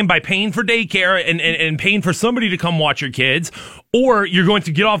I'm saying, by paying for daycare and paying for somebody to come watch your kids, or you're going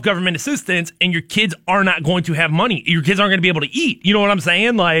to get off government assistance and your kids are not going to have money. Your kids aren't going to be able to eat. You know what I'm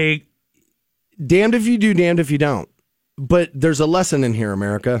saying? Like, damned if you do, damned if you don't. But there's a lesson in here,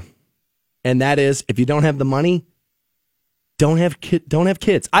 America, and that is if you don't have the money, don't have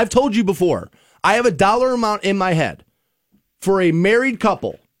kids. I've told you before, I have a dollar amount in my head for a married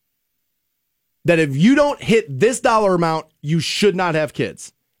couple that if you don't hit this dollar amount, you should not have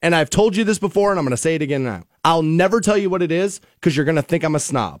kids. And I've told you this before, and I'm going to say it again now. I'll never tell you what it is because you're going to think I'm a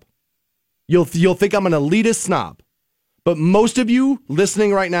snob. You'll think I'm an elitist snob. But most of you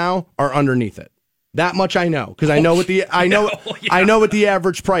listening right now are underneath it. That much I know because I know what the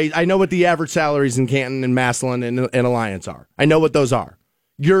average price. I know what the average salaries in Canton and Massillon and Alliance are. I know what those are.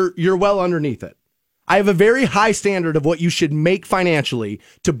 You're well underneath it. I have a very high standard of what you should make financially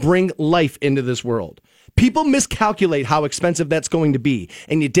to bring life into this world. People miscalculate how expensive that's going to be,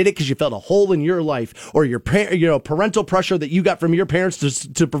 and you did it because you felt a hole in your life or your parental pressure that you got from your parents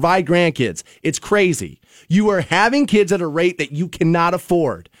to provide grandkids. It's crazy. You are having kids at a rate that you cannot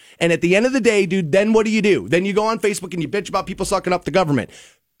afford. And at the end of the day, dude, then what do? Then you go on Facebook and you bitch about people sucking up the government.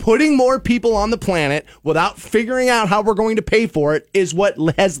 Putting more people on the planet without figuring out how we're going to pay for it is what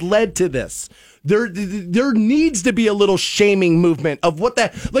has led to this. There needs to be a little shaming movement of what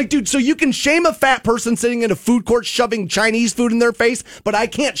that, like, dude, so you can shame a fat person sitting in a food court shoving Chinese food in their face, but I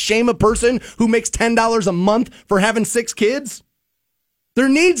can't shame a person who makes $10 a month for having 6 kids? There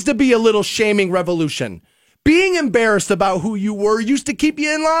needs to be a little shaming revolution. Being embarrassed about who you were used to keep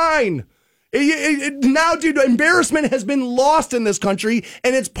you in line. Now, dude, embarrassment has been lost in this country,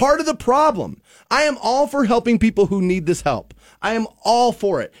 and it's part of the problem. I am all for helping people who need this help. I am all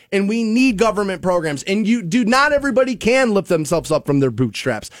for it, and we need government programs. And not everybody can lift themselves up from their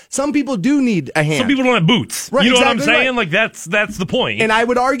bootstraps. Some people do need a hand. Some people don't have boots. Right, you know exactly what I'm saying? right. Like that's the point. And I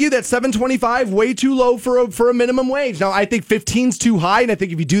would argue that $7.25 way too low for a minimum wage. Now I think 15's too high, and I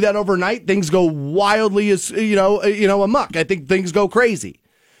think if you do that overnight, things go wildly amok. I think things go crazy,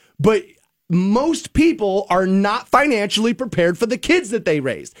 but most people are not financially prepared for the kids that they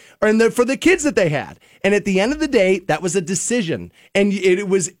raised and for the kids that they had. And at the end of the day, that was a decision and it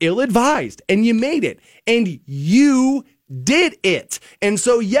was ill-advised and you made it and you did it. And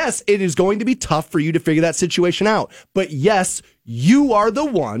so, yes, it is going to be tough for you to figure that situation out. But yes, you are the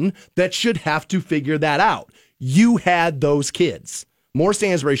one that should have to figure that out. You had those kids. More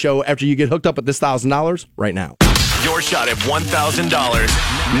Stansbury Show after you get hooked up with this $1,000 right now. Your shot at $1,000.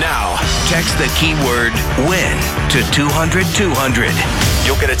 Now, text the keyword WIN to 200-200.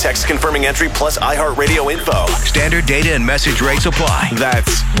 You'll get a text confirming entry plus iHeartRadio info. Standard data and message rates apply.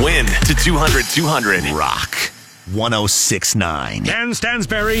 That's WIN to 200-200. Rock 106.9. Dan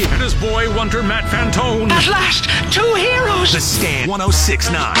Stansberry and his boy wonder Matt Fantone. At last, 2 heroes. The Stand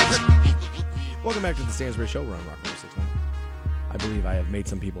 106.9. Welcome back to the Stansbury Show. We're on Rock 106.9. I believe I have made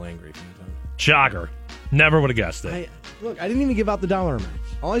some people angry. Shocker. Never would have guessed it. Look, I didn't even give out the dollar amount.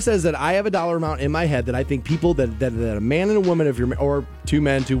 All I said is that I have a dollar amount in my head that I think people that a man and a woman, or 2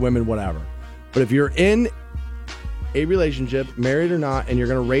 men, 2 women, whatever. But if you're in a relationship, married or not, and you're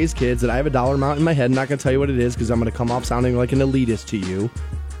going to raise kids, that I have a dollar amount in my head. I'm not going to tell you what it is because I'm going to come off sounding like an elitist to you,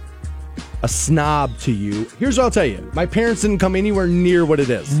 a snob to you. Here's what I'll tell you. My parents didn't come anywhere near what it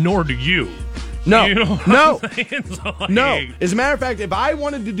is. Nor do you. No, you know no, so, like, no. As a matter of fact, if I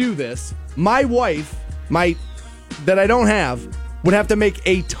wanted to do this, my wife, that I don't have, would have to make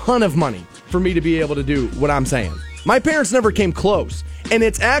a ton of money for me to be able to do what I'm saying. My parents never came close. And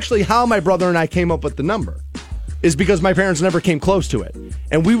it's actually how my brother and I came up with the number, is because my parents never came close to it.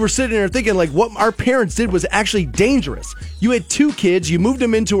 And we were sitting there thinking, like, what our parents did was actually dangerous. You had 2 kids, you moved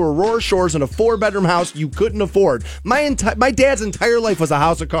them into Aurora Shores in a 4-bedroom house you couldn't afford. My dad's entire life was a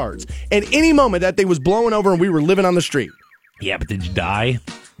house of cards. At any moment, that thing was blowing over and we were living on the street. Yeah, but did you die?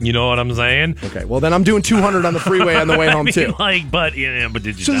 You know what I'm saying? Okay, well then I'm doing 200 on the freeway on the way home too. But did you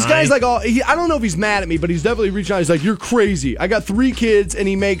die? So this guy's like, I don't know if he's mad at me, but he's definitely reaching out. He's like, you're crazy. I got 3 kids and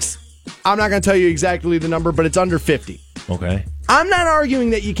he makes, I'm not going to tell you exactly the number, but it's under 50. Okay. I'm not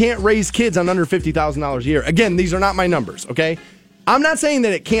arguing that you can't raise kids on under $50,000 a year. Again, these are not my numbers, okay? I'm not saying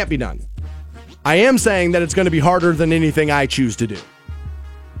that it can't be done. I am saying that it's going to be harder than anything I choose to do,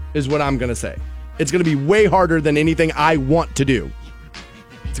 is what I'm going to say. It's going to be way harder than anything I want to do.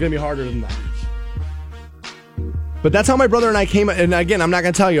 It's going to be harder than that. But that's how my brother and I came, and again, I'm not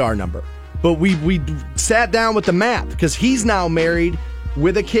going to tell you our number, but we sat down with the math, because he's now married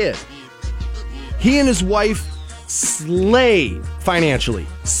with a kid. He and his wife slay financially.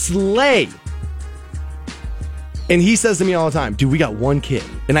 Slay. And he says to me all the time, dude, we got one kid,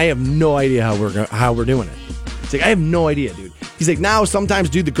 and I have no idea how we're doing it. He's like, I have no idea, dude. He's like, now sometimes,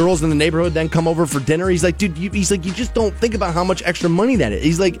 dude, the girls in the neighborhood then come over for dinner. He's like, dude, you just don't think about how much extra money that is.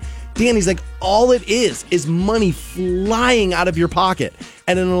 He's like, Dan, all it is money flying out of your pocket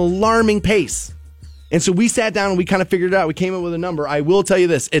at an alarming pace. And so we sat down and we kind of figured it out. We came up with a number. I will tell you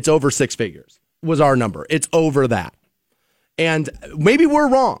this, it's over 6 figures was our number. It's over that. And maybe we're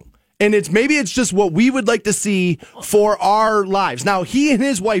wrong. And maybe it's just what we would like to see for our lives. Now, he and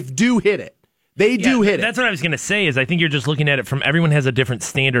his wife do hit it. They do hit it. That's what I was going to say, is I think you're just looking at it from everyone has a different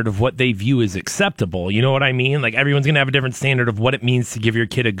standard of what they view as acceptable. You know what I mean? Like, everyone's going to have a different standard of what it means to give your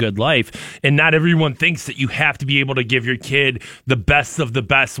kid a good life. And not everyone thinks that you have to be able to give your kid the best of the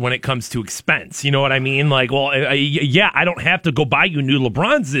best when it comes to expense. You know what I mean? Like, well, I don't have to go buy you new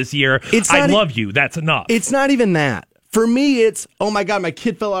LeBrons this year. I love you. That's enough. It's not even that. For me, it's, oh my God, my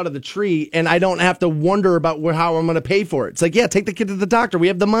kid fell out of the tree, and I don't have to wonder about how I'm going to pay for it. It's like, yeah, take the kid to the doctor. We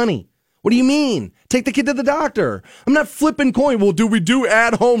have the money. What do you mean? Take the kid to the doctor. I'm not flipping coin. Well, do we do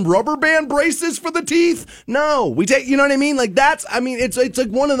at-home rubber band braces for the teeth? No. We take, you know what I mean? Like, it's like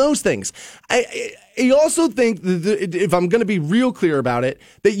one of those things. I also think, if I'm going to be real clear about it,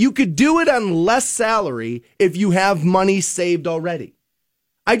 that you could do it on less salary if you have money saved already.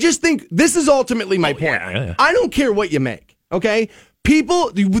 I just think this is ultimately my point. Yeah. I don't care what you make, okay?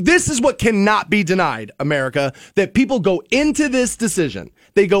 People, this is what cannot be denied, America, that people go into this decision,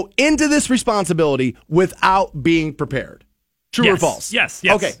 they go into this responsibility without being prepared. True or false? Yes.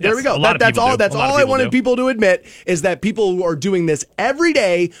 Okay, there we go. That's all I wanted people to admit, is that people who are doing this every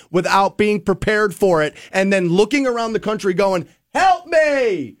day without being prepared for it, and then looking around the country going, help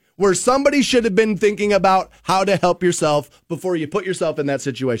me! Where somebody should have been thinking about how to help yourself before you put yourself in that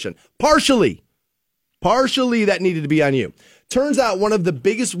situation. Partially that needed to be on you. Turns out one of the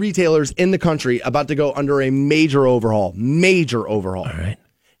biggest retailers in the country about to go under a major overhaul. All right.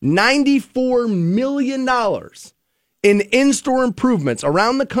 $94 million in in-store improvements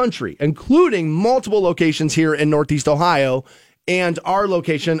around the country, including multiple locations here in Northeast Ohio and our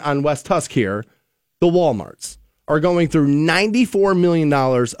location on West Tusk here, the Walmarts, are going through $94 million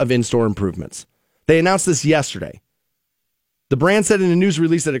of in-store improvements. They announced this yesterday. The brand said in a news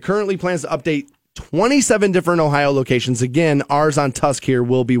release that it currently plans to update 27 different Ohio locations. Again, ours on Tusk here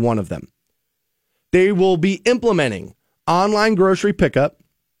will be one of them. They will be implementing online grocery pickup.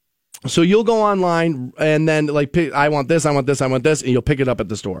 So you'll go online and then I want this, and you'll pick it up at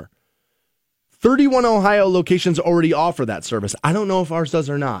the store. 31 Ohio locations already offer that service. I don't know if ours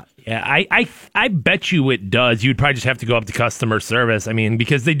does or not. Yeah, I bet you it does. You'd probably just have to go up to customer service. I mean,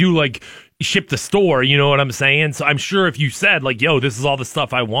 because they do ship the store, you know what I'm saying? So I'm sure if you said yo, this is all the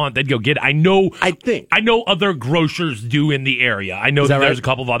stuff I want, they'd go get it. I know other grocers do in the area. I know that there's a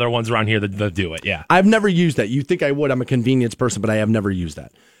couple of other ones around here that do it. Yeah. I've never used that. You think I would. I'm a convenience person, but I have never used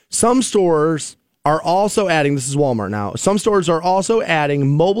that. Some stores are also adding, this is Walmart now, some stores are also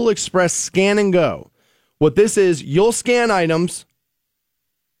adding Mobile Express Scan and Go. What this is, you'll scan items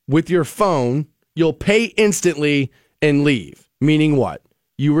with your phone, you'll pay instantly and leave. Meaning what?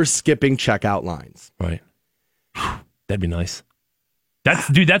 You were skipping checkout lines. Right. That'd be nice. That's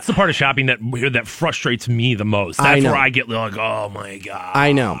the part of shopping that frustrates me the most. That's where I get oh my God.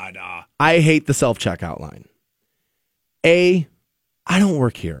 I know. I hate the self-checkout line. I don't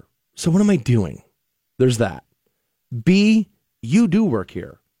work here. So what am I doing? There's that. B, you do work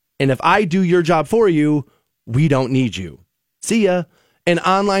here. And if I do your job for you, we don't need you. See ya. And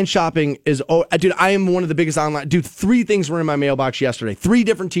online shopping is, dude, I am one of the biggest online, 3 things were in my mailbox yesterday. 3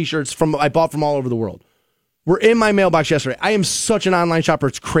 different t-shirts I bought from all over the world were in my mailbox yesterday. I am such an online shopper.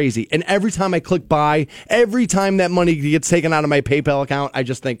 It's crazy. And every time I click buy, every time that money gets taken out of my PayPal account, I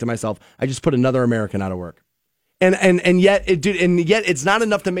just think to myself, I just put another American out of work. And yet it's not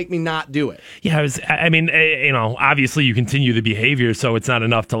enough to make me not do it. Yeah, obviously you continue the behavior, so it's not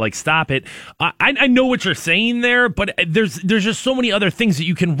enough to stop it. I know what you're saying there, but there's just so many other things that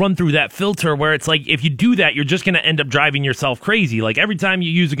you can run through that filter where it's if you do that, you're just going to end up driving yourself crazy. Every time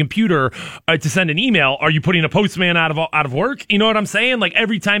you use a computer to send an email, are you putting a postman out of work? You know what I'm saying?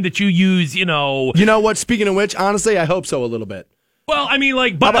 Every time that you use, You know what? Speaking of which, honestly, I hope so a little bit. Well, I mean,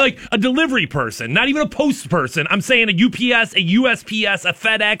 like a delivery person, not even a post person. I'm saying a UPS, a USPS, a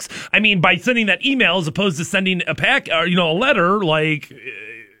FedEx. I mean, by sending that email as opposed to sending a pack or a letter, like,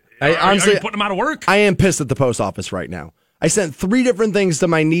 honestly, are you putting them out of work? I am pissed at the post office right now. I sent 3 different things to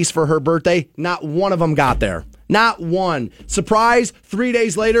my niece for her birthday. Not one of them got there. Not one. Surprise, 3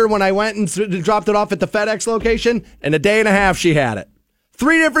 days later when I went and dropped it off at the FedEx location, in a day and a half she had it.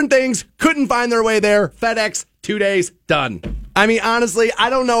 3 different things, couldn't find their way there. FedEx, 2 days, done. I mean, honestly, I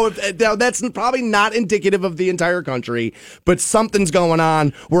don't know if that's probably not indicative of the entire country, but something's going on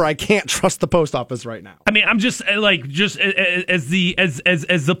where I can't trust the post office right now. I mean, I'm just as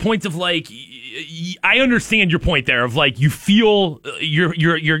the point of like, I understand your point there of like you feel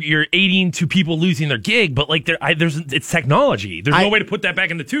you're aiding to people losing their gig, but like it's technology. There's no way to put that back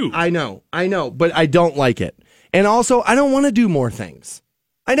in the tube. I know, but I don't like it, and also I don't want to do more things.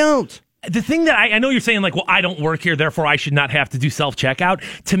 I don't. The thing that I know you're saying, like, well, I don't work here, therefore I should not have to do self-checkout.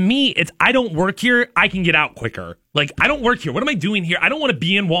 To me, it's I don't work here, I can get out quicker. Like, I don't work here. What am I doing here? I don't want to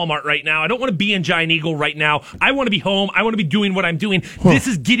be in Walmart right now. I don't want to be in Giant Eagle right now. I want to be home. I want to be doing what I'm doing. This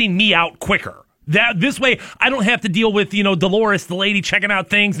is getting me out quicker. This way, I don't have to deal with, Dolores, the lady checking out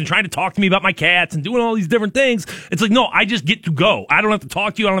things and trying to talk to me about my cats and doing all these different things. It's like, no, I just get to go. I don't have to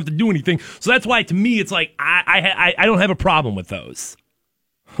talk to you. I don't have to do anything. So that's why, to me, it's like I don't have a problem with those.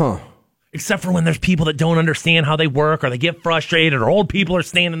 Huh. Except for when there's people that don't understand how they work or they get frustrated or old people are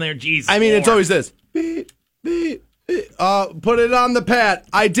standing there. Jesus. I mean, it's always this. Beep, beep, beep. Put it on the pad.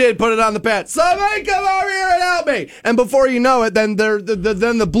 I did put it on the pad. Somebody come over here and help me. And before you know it, then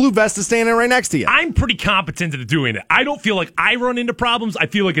the blue vest is standing right next to you. I'm pretty competent at doing it. I don't feel like I run into problems. I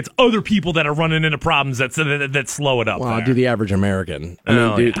feel like it's other people that are running into problems that slow it up. Well, there. do the average American.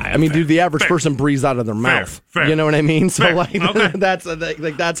 Dude, the average person breathes out of their mouth. Fair. You know what I mean? So Okay. that's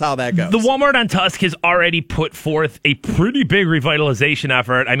how that goes. The Walmart on Tusk has already put forth a pretty big revitalization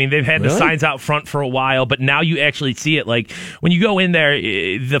effort. I mean, they've had the signs out front for a while, but now you actually see it. Like when you go in there,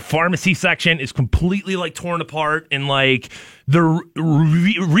 the pharmacy section is completely like torn apart, and like they're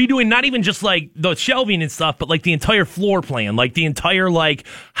redoing not even just like the shelving and stuff, but like the entire floor plan, like the entire like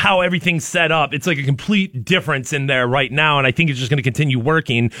how everything's set up. It's like a complete difference in there right now, and I think it's just going to continue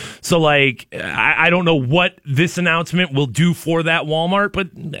working. So like I don't know what this announcement will do for that Walmart,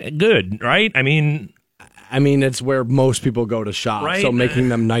 but good, right? I mean, it's where most people go to shop, right? So making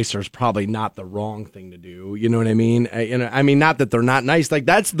them nicer is probably not the wrong thing to do. You know what I mean? I mean, not that they're not nice. Like,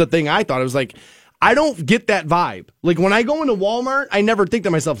 that's the thing I thought. I was like, I don't get that vibe. Like, when I go into Walmart, I never think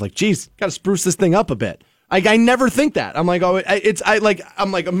to myself, like, geez, got to spruce this thing up a bit. Like, I never think that. I'm like,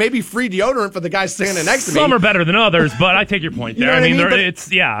 I'm like, maybe free deodorant for the guy standing next to me. Some are better than others, but I take your point there. You know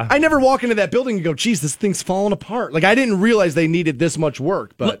It's, yeah. I never walk into that building and go, geez, this thing's falling apart. Like, I didn't realize they needed this much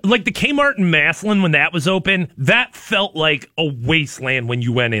work. But like the Kmart in Massillon, when that was open, that felt like a wasteland when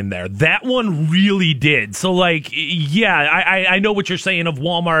you went in there. That one really did. So, like, yeah, I know what you're saying of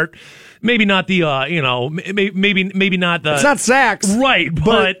Walmart. Maybe not the, maybe not the... It's not Saks. Right,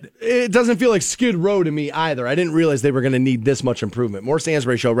 but... it doesn't feel like Skid Row to me either. I didn't realize they were going to need this much improvement. More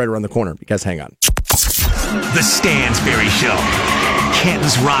Stansbury Show right around the corner. You guys hang on. The Stansbury Show.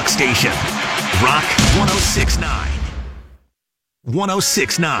 Canton's Rock Station. Rock 106.9.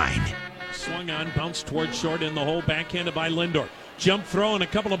 106.9. Swung on, bounced towards short in the hole, backhanded by Lindor. Jump throw and a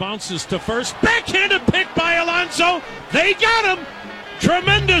couple of bounces to first. Backhanded pick by Alonso. They got him.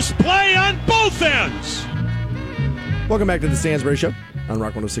 Tremendous play on both ends. Welcome back to the Stansbury Show on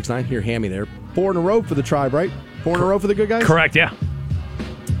Rock 106.9. Here, Hammy there. 4 in a row for the Tribe, right? 4 in a row for the good guys? Correct, yeah.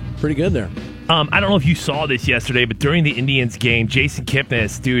 Pretty good there. I don't know if you saw this yesterday, but during the Indians game, Jason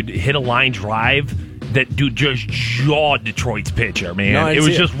Kipnis, dude, hit a line drive that dude just jawed Detroit's pitcher, man. No, it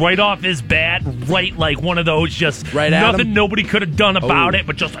was just right off his bat, right like one of those, just right at nothing him? Nobody could have done about it,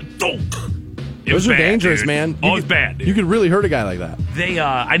 but just like, dunk. Those are dangerous, dude. man. Oh, it's bad, dude. You could really hurt a guy like that. They,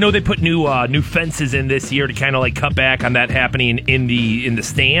 I know they put new fences in this year to kind of like cut back on that happening in the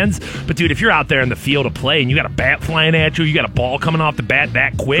stands. But dude, if you're out there in the field of play and you got a bat flying at you, you got a ball coming off the bat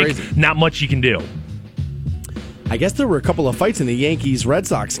that quick, Crazy. Not much you can do. I guess there were a couple of fights in the Yankees-Red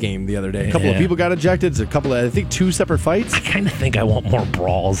Sox game the other day. A couple of people got ejected. A couple of, I think, 2 separate fights. I kind of think I want more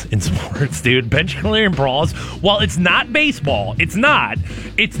brawls in sports, dude. Bench clearing brawls. While it's not baseball,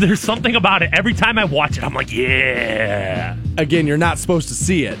 there's something about it. Every time I watch it, I'm like, yeah. Again, you're not supposed to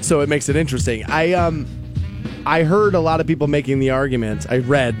see it, so it makes it interesting. I heard a lot of people making the argument. I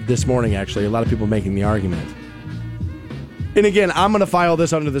read this morning, actually, a lot of people making the argument. And again, I'm going to file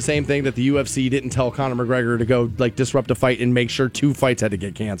this under the same thing that the UFC didn't tell Conor McGregor to go like disrupt a fight and make sure 2 fights had to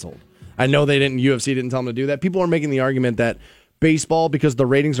get canceled. I know UFC didn't tell him to do that. People are making the argument that baseball because the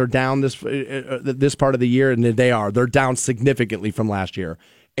ratings are down this part of the year, and they're down significantly from last year,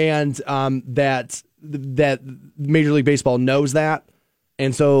 and that Major League Baseball knows that,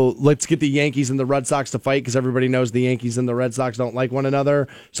 and so let's get the Yankees and the Red Sox to fight because everybody knows the Yankees and the Red Sox don't like one another.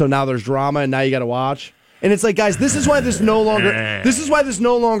 So now there's drama, and now you got to watch. And it's like, guys, this is why this no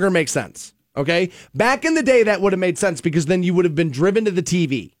longer makes sense. Okay, back in the day that would have made sense because then you would have been driven to the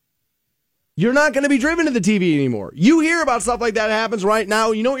TV. You're not going to be driven to the TV anymore. You hear about stuff like that happens right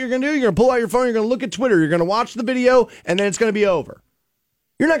now. You know what you're going to do? You're going to pull out your phone. You're going to look at Twitter. You're going to watch the video, and then it's going to be over.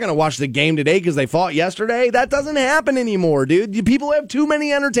 You're not going to watch the game today because they fought yesterday. That doesn't happen anymore, dude. People have too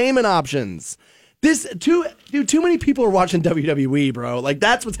many entertainment options. Too many people are watching WWE, bro. Like,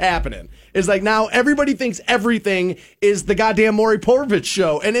 that's what's happening. It's like now everybody thinks everything is the goddamn Maury Povich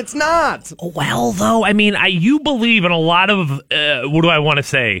show, and it's not. Well, though, I mean, you believe in a lot of, what do I want to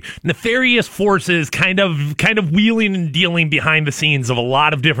say, nefarious forces kind of wheeling and dealing behind the scenes of a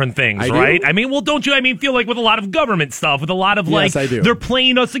lot of different things, right? I mean, well, don't you, feel like with a lot of government stuff, with a lot of, yes, I do. They're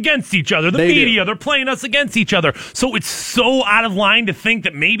playing us against each other. The media, they're playing us against each other. So it's so out of line to think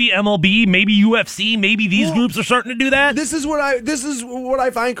that maybe MLB, maybe UFC, maybe these groups are starting to do that. This is what I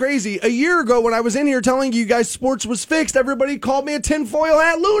find crazy. A year ago when I was in here telling you guys sports was fixed, everybody called me a tinfoil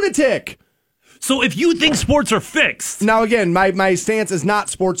hat lunatic. So if you think sports are fixed... Now, again, my stance is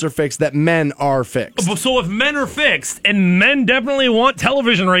not sports are fixed, that men are fixed. So if men are fixed, and men definitely want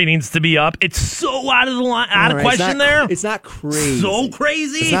television ratings to be up, it's so out of question there. It's not crazy. So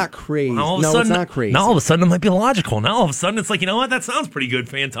crazy? It's not crazy. It's not crazy. Now all of a sudden it might be logical. Now all of a sudden it's like, you know what? That sounds pretty good,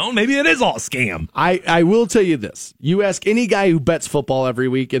 Fantone. Maybe it is all scam. I will tell you this. You ask any guy who bets football every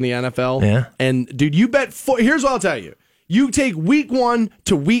week in the NFL, and dude, you bet... Here's what I'll tell you. You take week 1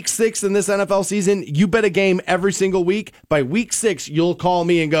 to week 6 in this NFL season, you bet a game every single week. By week 6, you'll call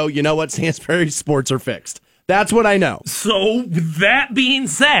me and go, you know what, Stansbury, sports are fixed. That's what I know. So, that being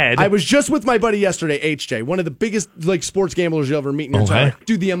said... I was just with my buddy yesterday, HJ, one of the biggest sports gamblers you'll ever meet in your time.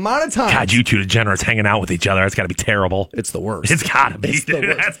 Dude, the amount of time... God, you two degenerates hanging out with each other, that's got to be terrible. It's the worst. It's got to be.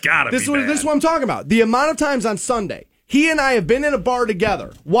 That's got to be This is what I'm talking about. The amount of times on Sunday, he and I have been in a bar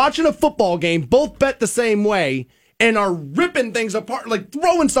together, watching a football game, both bet the same way, and are ripping things apart, like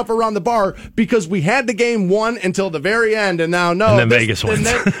throwing stuff around the bar because we had the game won until the very end, and now no. And then Vegas wins.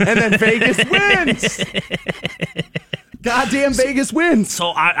 And then Vegas wins. Goddamn Vegas wins.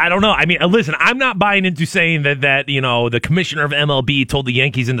 So I don't know. Listen, I'm not buying into saying that the commissioner of MLB told the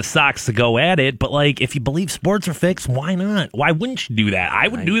Yankees and the Sox to go at it, but if you believe sports are fixed, why not? Why wouldn't you do that? I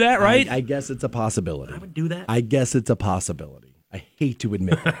would do that, right? I guess it's a possibility. I would do that. I guess it's a possibility. I hate to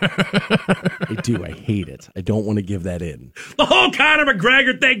admit it. I do. I hate it. I don't want to give that in. The whole Conor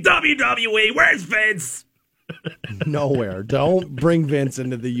McGregor thing, WWE, where's Vince? Nowhere. Don't bring Vince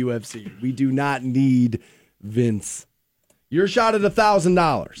into the UFC. We do not need Vince. Your shot at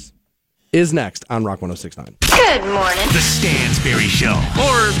 $1,000 is next on Rock 106.9. Good morning. The Stansbury Show.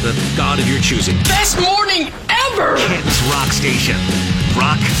 Or the god of your choosing. Best morning ever. Ken's Rock Station.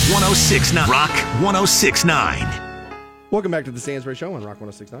 Rock 106.9. Rock 106.9. Welcome back to the Stansbury Show on Rock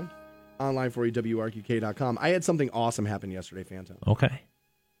 106.9. Online for you, WRQK.com. I had something awesome happen yesterday, Phantom. Okay.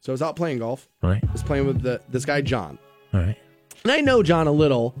 So I was out playing golf. Right. I was playing with this guy, John. All right. And I know John a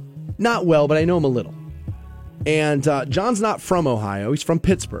little. Not well, but I know him a little. And John's not from Ohio. He's from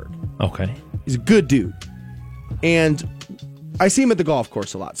Pittsburgh. Okay. He's a good dude. And I see him at the golf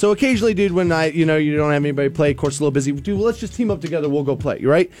course a lot. So occasionally, dude, when you don't have anybody play, course a little busy, dude, let's just team up together. We'll go play,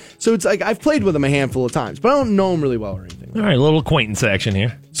 right? So it's like I've played with him a handful of times, but I don't know him really well or anything. All right, a little acquaintance action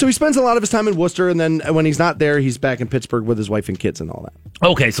here. So he spends a lot of his time in Worcester, and then when he's not there, he's back in Pittsburgh with his wife and kids and all that.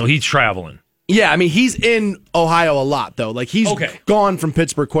 Okay, so he's traveling. Yeah, he's in Ohio a lot, though. Like, he's gone from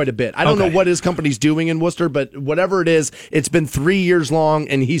Pittsburgh quite a bit. I don't know what his company's doing in Worcester, but whatever it is, it's been 3 years long,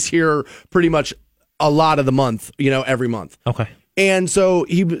 and he's here pretty much a lot of the month, every month. Okay. And so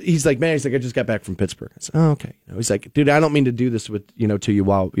he's like, man, I just got back from Pittsburgh. I said, oh, okay. He's like, dude, I don't mean to do this with, to you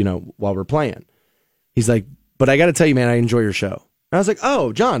while we're playing. He's like, but I got to tell you, man, I enjoy your show. And I was like,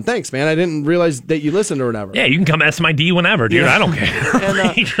 oh, John, thanks, man. I didn't realize that you listened or whatever. Yeah, you can come S-my-D whenever, dude. Yeah. I don't care.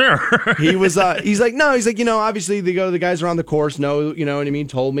 And, sure. He's like, no, obviously the guys around the course know, you know what I mean,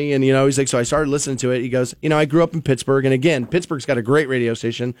 told me. And, he's like, so I started listening to it. He goes, I grew up in Pittsburgh. And again, Pittsburgh's got a great radio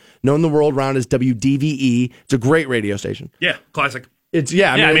station, known the world around as WDVE. It's a great radio station. Yeah, classic. It's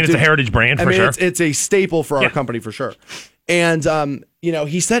it's a heritage brand for sure. It's a staple for our company for sure. And,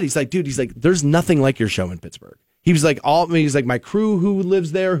 he's like, dude, there's nothing like your show in Pittsburgh. He was like, my crew who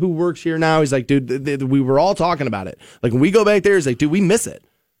lives there, who works here now. He's like, dude, we were all talking about it. Like, when we go back there, he's like, dude, we miss it.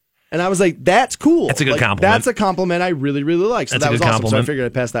 And I was like, that's cool. That's a good compliment. That's a compliment I really, really like. So That's that a was good awesome. compliment. So I figured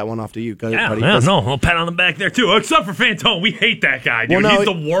I'd pass that one off to you. Yeah, buddy. no, a little pat on the back there, too. Except for Fantone. We hate that guy, dude. Well, no, he's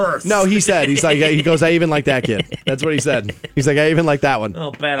the worst. No, he said, he goes, I even like that kid. That's what he said. He's like, I even like that one.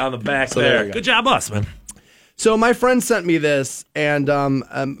 Oh, pat on the back So there. there you go. Good job, us, man. So my friend sent me this, and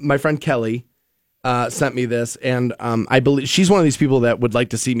my friend Kelly sent me this, and I believe she's one of these people that would like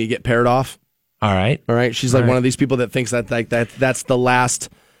to see me get paired off. All right. All right. She's like one of these people that thinks that that's the last,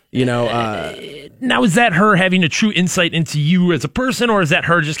 Now, is that her having a true insight into you as a person, or is that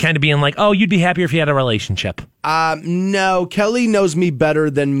her just kind of being like, oh, you'd be happier if you had a relationship? No, Kelly knows me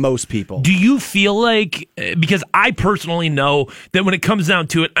better than most people. Do you feel like, because I personally know that when it comes down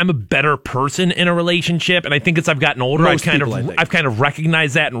to it, I'm a better person in a relationship, and I think as I've gotten older, Most I've people, I think. kind of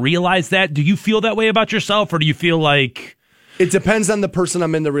recognized that and realized that. Do you feel that way about yourself, or do you feel like... It depends on the person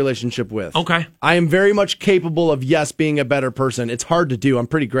I'm in the relationship with. Okay. I am very much capable of, yes, being a better person. It's hard to do. I'm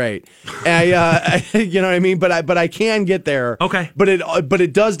pretty great. You know what I mean? But I can get there. Okay. But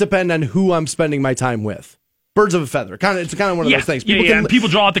it does depend on who I'm spending my time with. Birds of a feather. It's kind of one of those things. People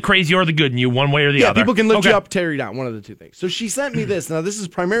draw out the crazy or the good in you, one way or the other. Yeah, people can lift you up, tear you down. One of the two things. So she sent me this. Now, this is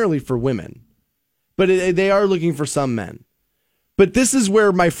primarily for women, but they are looking for some men. But this is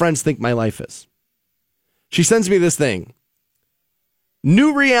where my friends think my life is. She sends me this thing.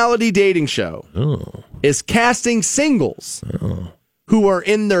 New reality dating show is casting singles who are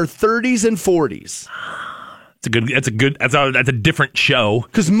in their 30s and 40s. That's a different show.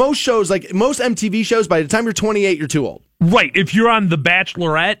 Because most shows, like most MTV shows, by the time you're 28, you're too old. Right. If you're on The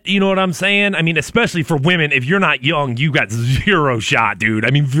Bachelorette, you know what I'm saying? I mean, especially for women, if you're not young, you got zero shot, dude.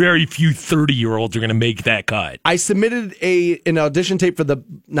 I mean, very few 30-year-olds are going to make that cut. I submitted an audition tape for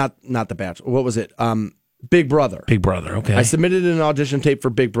not The Bachelor. What was it? Big Brother. Big Brother, okay. I submitted an audition tape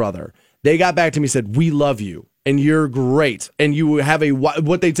for Big Brother. They got back to me and said, we love you, and you're great, and you have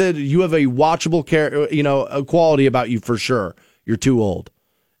what they said, you have a watchable a quality about you for sure. You're too old.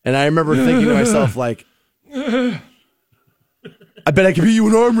 And I remember thinking to myself, like, I bet I could be you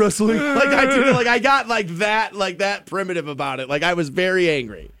in arm wrestling. Like I did, like I got like that primitive about it. Like I was very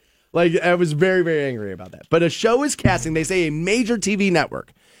angry. Like I was very, very angry about that. But a show is casting, they say a major TV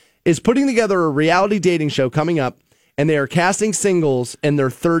network is putting together a reality dating show coming up, and they are casting singles in their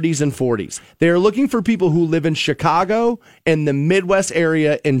 30s and 40s. They are looking for people who live in Chicago and the Midwest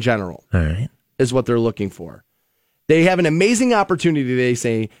area in general. All right. Is what they're looking for. They have an amazing opportunity, they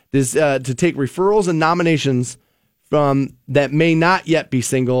say, to take referrals and nominations from that may not yet be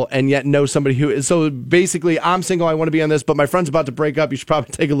single and yet know somebody who is. So basically, I'm single, I want to be on this, but my friend's about to break up. You should probably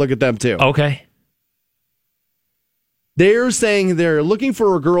take a look at them too. Okay. They're saying they're looking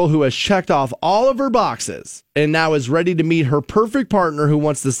for a girl who has checked off all of her boxes and now is ready to meet her perfect partner who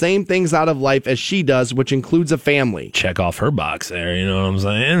wants the same things out of life as she does, which includes a family. Check off her box there, you know what I'm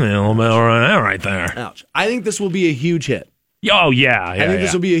saying? A little bit right there. Ouch. I think this will be a huge hit. Oh, yeah. I think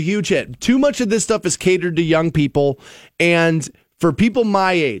this will be a huge hit. Too much of this stuff is catered to young people, and for people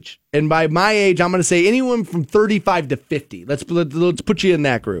my age, and by my age, I'm going to say anyone from 35 to 50. Let's put you in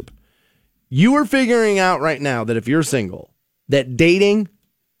that group. You are figuring out right now that if you're single, that dating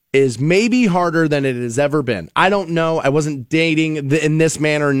is maybe harder than it has ever been. I don't know. I wasn't dating in this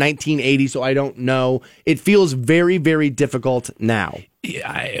manner in 1980, so I don't know. It feels very, very difficult now.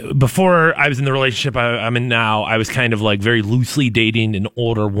 Before I was in the relationship I'm in now, I was kind of like very loosely dating an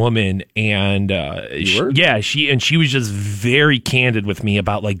older woman, and she was just very candid with me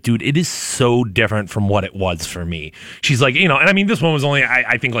about like, dude, it is so different from what it was for me. She's like, and I mean, this one was only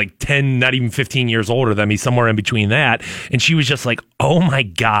I think like 10, not even 15 years older than me, somewhere in between that, and she was just like, oh my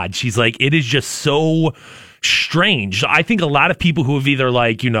God, she's like, it is just so strange. I think a lot of people who have either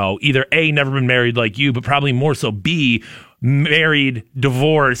like, either A, never been married like you, but probably more so B, married,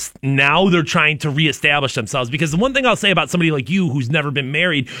 divorced, now they're trying to reestablish themselves. Because the one thing I'll say about somebody like you who's never been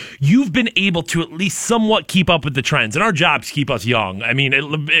married, you've been able to at least somewhat keep up with the trends, and our jobs keep us young. I mean,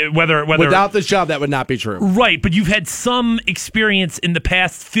 whether without this job, that would not be true. Right, but you've had some experience in the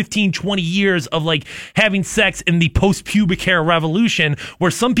past 15, 20 years of like having sex in the post-pubic hair revolution, where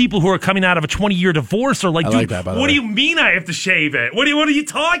some people who are coming out of a 20-year divorce are like, dude, what do you mean I have to shave it? What are you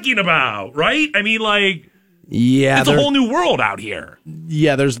talking about? Right? I mean, like, yeah, it's a whole new world out here.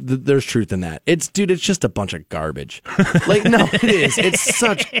 Yeah, there's truth in that. It's just a bunch of garbage. Like, no, it is. It's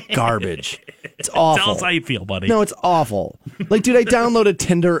such garbage. It's awful. Tell us how you feel, buddy. No, it's awful. Like, dude, I downloaded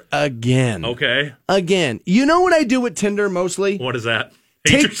Tinder again. Okay. Again. You know what I do with Tinder mostly? What is that?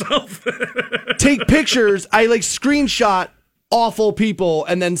 Hate yourself? Take pictures. I like screenshot awful people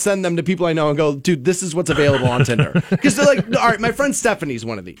and then send them to people I know and go, dude, this is what's available on Tinder. Because they're like, all right, my friend Stephanie's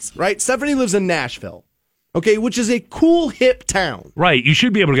one of these, right? Stephanie lives in Nashville. Okay, which is a cool, hip town. Right. You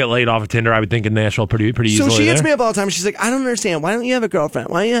should be able to get laid off of Tinder, I would think, in Nashville pretty easily. So she hits there. me up all the time. She's like, I don't understand. Why don't you have a girlfriend?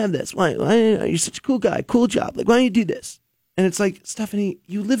 Why don't you have this? Why are you such a cool guy? Cool job. Like, why don't you do this? And it's like, Stephanie,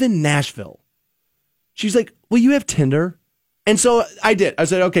 you live in Nashville. She's like, well, you have Tinder. And so I did. I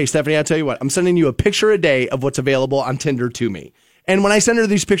said, okay, Stephanie, I'll tell you what. I'm sending you a picture a day of what's available on Tinder to me. And when I send her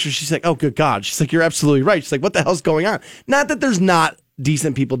these pictures, she's like, oh, good God. She's like, you're absolutely right. She's like, what the hell's going on? Not that there's not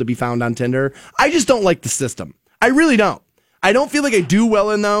decent people to be found on Tinder. I just don't like the system. I really don't. I don't feel like I do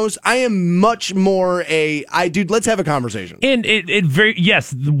well in those. I am much more dude, let's have a conversation. And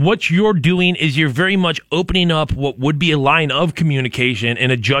yes, what you're doing is you're very much opening up what would be a line of communication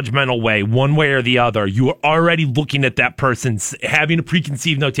in a judgmental way, one way or the other. You are already looking at that person, having a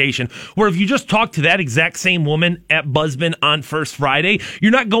preconceived notation, where if you just talk to that exact same woman at Buzzbin on First Friday,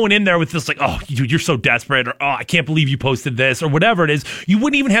 you're not going in there with this like, oh, dude, you're so desperate, or oh, I can't believe you posted this, or whatever it is. You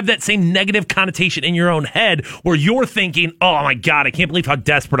wouldn't even have that same negative connotation in your own head where you're thinking, oh my God, I can't believe how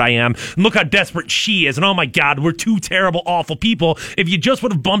desperate I am. And look how desperate she is. And oh my God, we're two terrible, awful people. If you just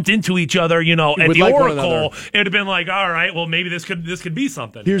would have bumped into each other, at the like Oracle, it would have been like, all right, well, maybe this could be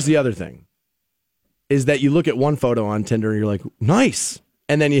something. Here's the other thing, is that you look at one photo on Tinder and you're like, nice.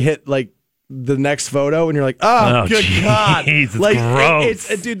 And then you hit like the next photo and you're like, oh good God. It's like gross.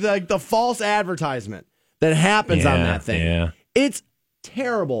 it's dude, like the false advertisement that happens on that thing. Yeah. It's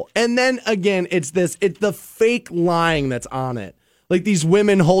terrible. And then again, it's the fake lying that's on it. Like these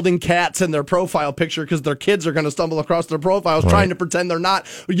women holding cats in their profile picture because their kids are going to stumble across their profiles, trying to pretend they're not,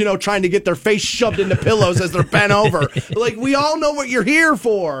 trying to get their face shoved into pillows as they're bent over. Like, we all know what you're here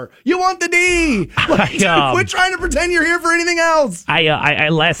for. You want the D. Like, quit trying to pretend you're here for anything else. I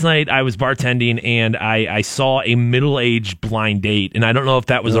last night I was bartending and I saw a middle-aged blind date, and I don't know if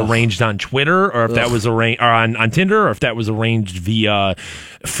that was arranged on Twitter or if that was arranged on Tinder or if that was arranged via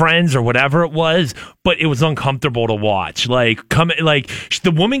friends or whatever it was, but it was uncomfortable to watch.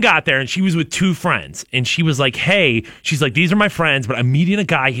 The woman got there and she was with two friends, and she was like, hey, she's like, these are my friends, but I'm meeting a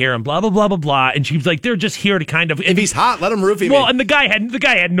guy here and blah blah blah blah blah, and she was like, they're just here to kind of, if he's hot, let him roofie me. Well, and the guy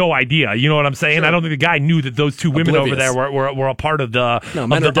had no idea, you know what I'm saying? Sure. I don't think the guy knew that those two women over there were a part of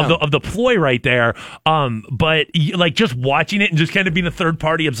the ploy right there. But like just watching it and just kind of being a third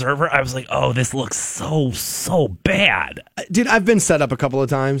party observer, I was like, oh, this looks so bad. Dude, I've been set up a couple of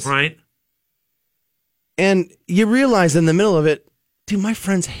times. Right. And you realize in the middle of it, dude, my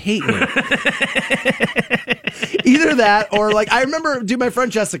friends hate me. Either that or like, I remember, dude, my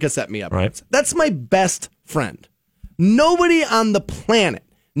friend Jessica set me up. Right. That's my best friend. Nobody on the planet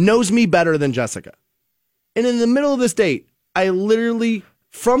knows me better than Jessica. And in the middle of this date, I literally,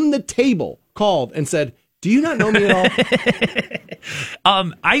 from the table, called and said, do you not know me at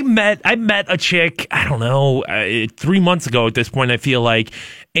all? I met a chick, I don't know, 3 months ago at this point, I feel like,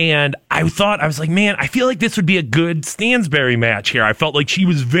 and I was like, man, I feel like this would be a good Stansberry match here. I felt like she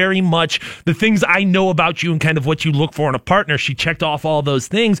was very much the things I know about you and kind of what you look for in a partner. She checked off all those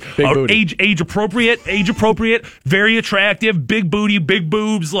things. Age appropriate, very attractive, big booty, big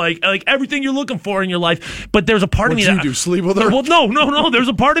boobs, like everything you're looking for in your life. But there's a part of me that you do, sleep with her? Well, no. There's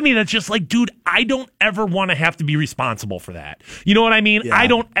a part of me that's just like, dude, I don't ever want to have to be responsible for that. You know what I mean? Yeah. I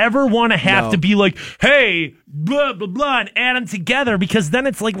don't ever want to have to be like, hey, blah, blah, blah, and add them together, because then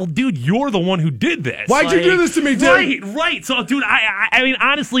it's like, well, dude, you're the one who did this. Why'd you do this to me, dude? Right. So, dude, I mean,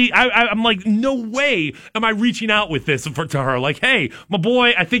 honestly, I'm like, no way am I reaching out with this to her. Like, hey, my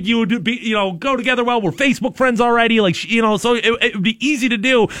boy, I think you would be, go together well. We're Facebook friends already. Like, so it would be easy to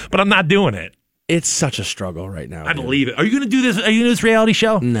do, but I'm not doing it. It's such a struggle right now. I believe it. Are you going to do this? Are you going to do this reality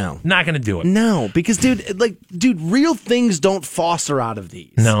show? No. Not going to do it. No, because, dude, real things don't foster out of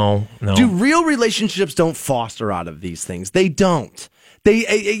these. No. Dude, real relationships don't foster out of these things. They don't. They,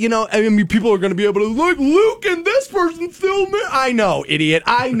 I mean, people are going to be able to look, Luke and this person still married. I know, idiot.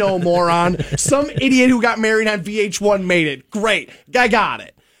 I know, moron. Some idiot who got married on VH1 made it. Great. I got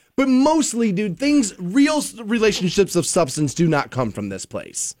it. But mostly, dude, real relationships of substance do not come from this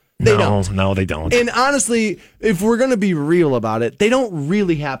place. They don't. No, they don't. And honestly, if we're going to be real about it, they don't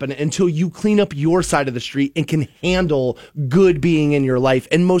really happen until you clean up your side of the street and can handle good being in your life.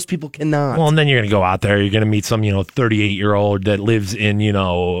 And most people cannot. Well, and then you're going to go out there, you're going to meet some, 38-year-old that lives in,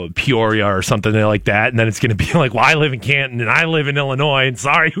 Peoria or something like that. And then it's going to be like, well, I live in Canton and I live in Illinois, and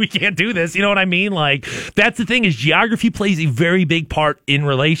sorry, we can't do this. You know what I mean? Like, that's the thing, is geography plays a very big part in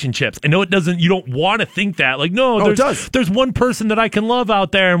relationships. I know you don't want to think that. Like, no, it does. There's one person that I can love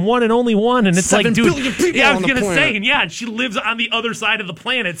out there, and one and only one, and it's 7 like, dude, billion people I was going to say, and she lives on the other side of the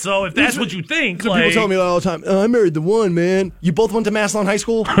planet, so if that's what you think, so people tell me all the time, I married the one, man. You both went to Massillon High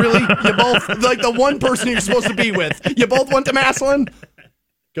School? Really? You both, like the one person you're supposed to be with, you both went to Massillon?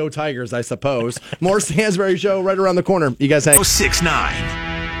 Go Tigers, I suppose. More Stansbury Show right around the corner. You guys hang.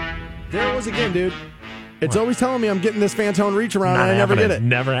 1069. There it was again, dude. It's always telling me I'm getting this Fantone reach around, and I never get it.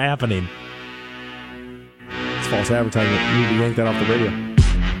 Never happening. It's false advertisement. You need to yank that off the radio.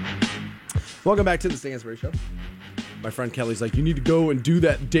 Welcome back to the Stansbury Show. My friend Kelly's like, you need to go and do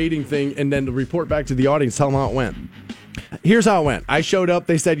that dating thing and then report back to the audience, tell them how it went. Here's how it went. I showed up.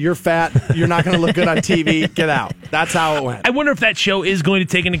 They said, you're fat. You're not going to look good on TV. Get out. That's how it went. I wonder if that show is going to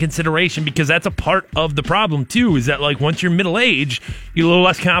take into consideration, because that's a part of the problem, too, is that, like, once you're middle-aged, you're a little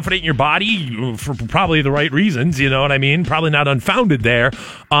less confident in your body for probably the right reasons, you know what I mean? Probably not unfounded there.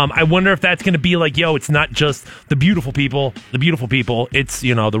 I wonder if that's going to be like, yo, it's not just the beautiful people, it's,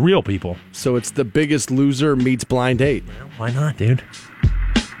 you know, the real people. So it's The Biggest Loser meets Blind Date. Well, why not, dude?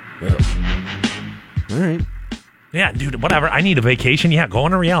 All right. Yeah, dude, whatever. I need a vacation. Yeah, go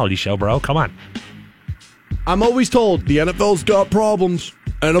on a reality show, bro. Come on. I'm always told the NFL's got problems.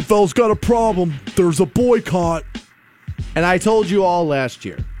 NFL's got a problem. There's a boycott. And I told you all last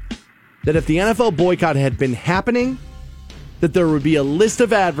year that if the NFL boycott had been happening, that there would be a list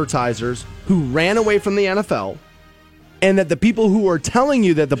of advertisers who ran away from the NFL, and that the people who are telling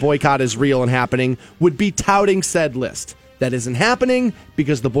you that the boycott is real and happening would be touting said list. That isn't happening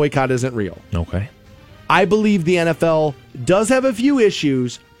because the boycott isn't real. Okay. I believe the NFL does have a few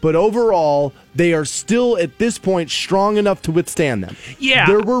issues, but overall, they are still, at this point, strong enough to withstand them. Yeah.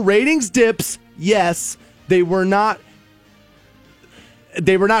 There were ratings dips, yes. They were not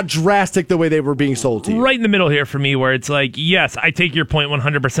drastic the way they were being sold to you. Right in the middle here for me, where it's like, yes, I take your point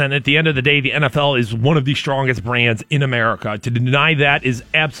 100%. At the end of the day, the NFL is one of the strongest brands in America. To deny that is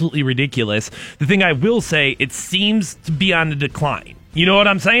absolutely ridiculous. The thing I will say, it seems to be on the decline. You know what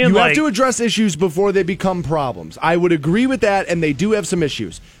I'm saying? You have to address issues before they become problems. I would agree with that, and they do have some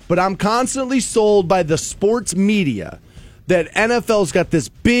issues. But I'm constantly sold by the sports media that NFL's got this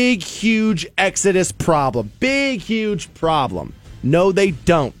big, huge exodus problem. Big, huge problem. No, they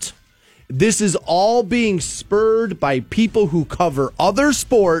don't. This is all being spurred by people who cover other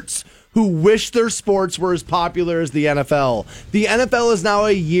sports who wish their sports were as popular as the NFL. The NFL is now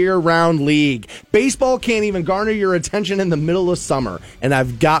a year-round league. Baseball can't even garner your attention in the middle of summer, and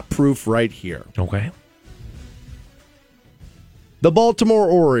I've got proof right here. Okay. The Baltimore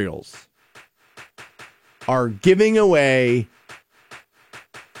Orioles are giving away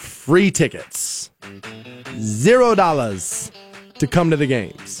free tickets. $0 to come to the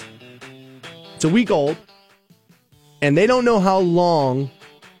games. It's a week old, and they don't know how long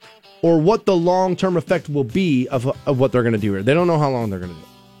or what the long-term effect will be of what they're going to do here. They don't know how long they're going to do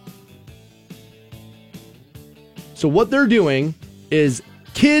it. So what they're doing is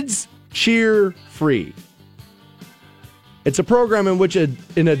Kids Cheer Free. It's a program in which an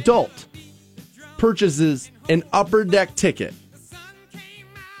adult purchases an upper deck ticket.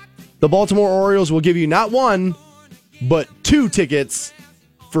 The Baltimore Orioles will give you not one, but 2 tickets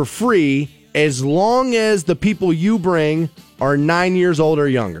for free as long as the people you bring are 9 years old or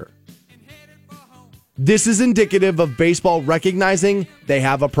younger. This is indicative of baseball recognizing they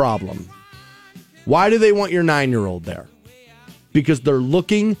have a problem. Why do they want your 9-year-old there? Because they're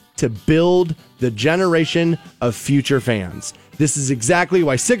looking to build the generation of future fans. This is exactly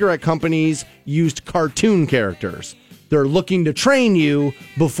why cigarette companies used cartoon characters. They're looking to train you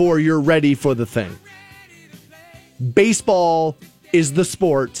before you're ready for the thing. Baseball is the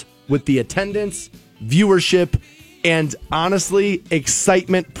sport with the attendance, viewership, and honestly,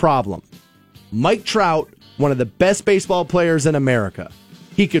 excitement problem. Mike Trout, one of the best baseball players in America.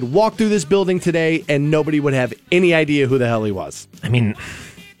 He could walk through this building today and nobody would have any idea who the hell he was. I mean,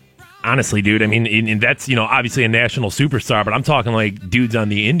 honestly, dude, and that's, you know, obviously a national superstar, but I'm talking like dudes on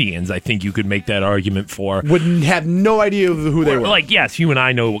the Indians. I think you could make that argument for. Wouldn't have no idea who they were. Like, yes, you and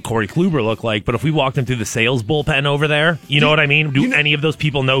I know what Corey Kluber looked like, but if we walked him through the sales bullpen over there, you know what I mean? Do any of those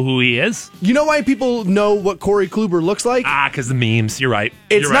people know who he is? You know why people know what Corey Kluber looks like? Because the memes. You're right.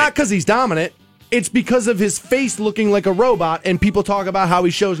 It's not because he's dominant. It's because of his face looking like a robot, and people talk about how he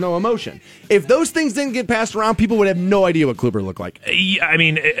shows no emotion. If those things didn't get passed around, people would have no idea what Kluber looked like. I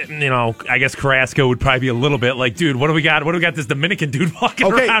mean, you know, I guess Carrasco would probably be a little bit like, dude, what do we got? What do we got this Dominican dude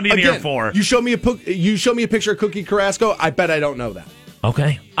walking around in here for? You show me a picture of Cookie Carrasco, I bet I don't know that.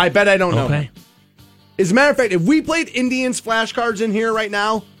 Okay. I bet I don't know. Okay. As a matter of fact, if we played Indians flashcards in here right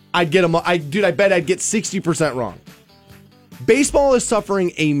now, I'd get them. I bet I'd get 60% wrong. Baseball is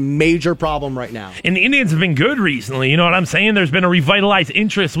suffering a major problem right now. And the Indians have been good recently. You know what I'm saying? There's been a revitalized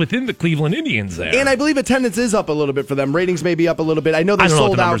interest within the Cleveland Indians there. And I believe attendance is up a little bit for them. Ratings may be up a little bit. I know they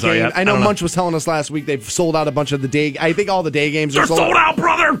sold out games. I know Munch was telling us last week they've sold out a bunch of the day. I think all the day games are sold out,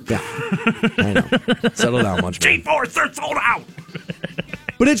 brother. Yeah, I know. Settle down, Munch. G-Force, they're sold out.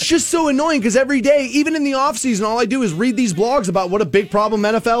 But it's just so annoying because every day, even in the offseason, all I do is read these blogs about what a big problem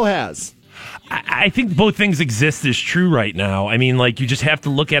NFL has. I think both things exist is true right now. I mean, like, you just have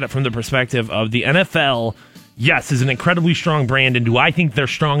to look at it from the perspective of the NFL. Yes, is an incredibly strong brand, and do I think they're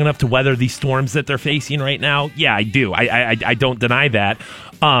strong enough to weather these storms that they're facing right now? Yeah, I do. I don't deny that.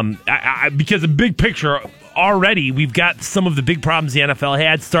 Because the big picture, already we've got some of the big problems the NFL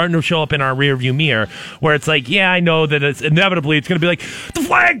had starting to show up in our rearview mirror, where it's like, yeah, I know that it's going to be like the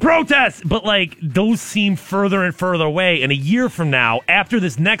flag protest, but like those seem further and further away. And a year from now, after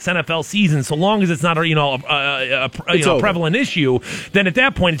this next NFL season, so long as it's not a prevalent issue, then at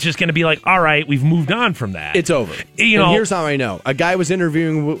that point it's just going to be like, all right, we've moved on from that. It's over. And here's how I know. A guy was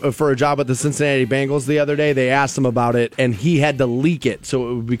interviewing for a job at the Cincinnati Bengals the other day. They asked him about it, and he had to leak it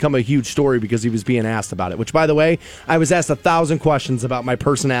so it would become a huge story because he was being asked about it. Which, by the way, I was asked 1,000 questions about my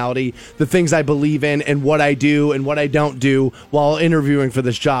personality, the things I believe in, and what I do and what I don't do while interviewing for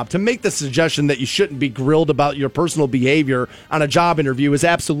this job. To make the suggestion that you shouldn't be grilled about your personal behavior on a job interview is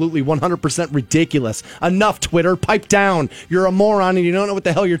absolutely 100% ridiculous. Enough, Twitter. Pipe down. You're a moron and you don't know what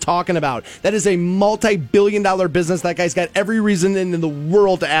the hell you're talking about. That is a multi-billion-dollar business. That guy's got every reason in the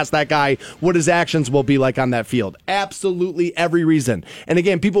world to ask that guy what his actions will be like on that field. Absolutely every reason. And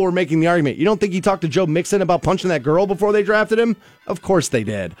again, people were making the argument. You don't think he talked to Joe Mixon about punching that girl before they drafted him? Of course they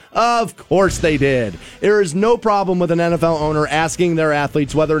did. Of course they did. There is no problem with an NFL owner asking their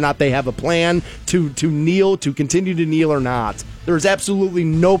athletes whether or not they have a plan to kneel, to continue to kneel or not. There is absolutely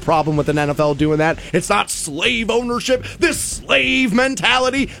no problem with an NFL doing that. It's not slave ownership, this slave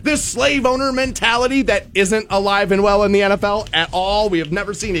mentality, this slave owner mentality that isn't alive and well in the NFL at all. We have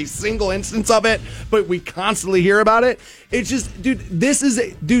never seen a single instance of it, but we constantly hear about it. It's just, this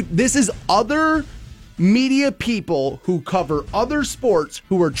is other media people who cover other sports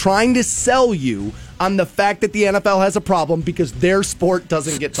who are trying to sell you on the fact that the NFL has a problem because their sport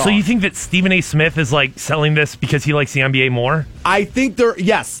doesn't get talked. So you think that Stephen A. Smith is like selling this because he likes the NBA more? I think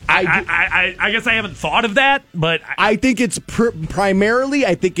yes. I guess I haven't thought of that, but I think it's primarily,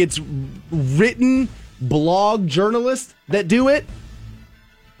 I think it's written blog journalists that do it.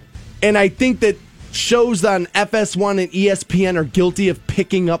 And I think that shows on FS1 and ESPN are guilty of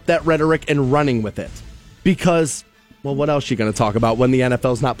picking up that rhetoric and running with it. Because, well, what else are you going to talk about when the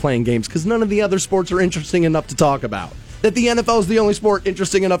NFL's not playing games? Because none of the other sports are interesting enough to talk about. That the NFL is the only sport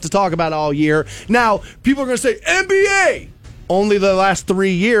interesting enough to talk about all year. Now, people are going to say, NBA! Only the last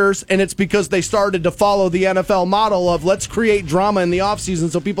 3 years, and it's because they started to follow the NFL model of let's create drama in the offseason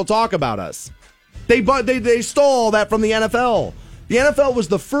so people talk about us. They stole all that from the NFL. The NFL was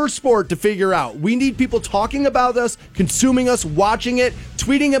the first sport to figure out we need people talking about us, consuming us, watching it,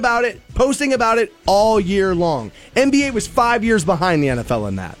 tweeting about it, posting about it all year long. NBA was 5 years behind the NFL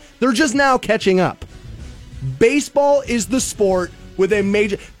in that. They're just now catching up. Baseball is the sport with a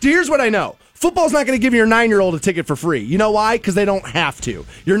major... Here's what I know. Football's not going to give your 9-year-old a ticket for free. You know why? Because they don't have to.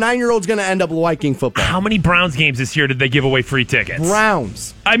 Your 9-year-old's going to end up liking football. How many Browns games this year did they give away free tickets?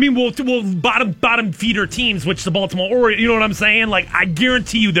 Browns. I mean, well, bottom feeder teams, which the Baltimore Orioles, you know what I'm saying? Like, I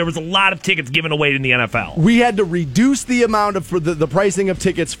guarantee you there was a lot of tickets given away in the NFL. We had to reduce the amount of the pricing of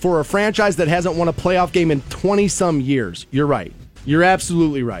tickets for a franchise that hasn't won a playoff game in 20-some years. You're right. You're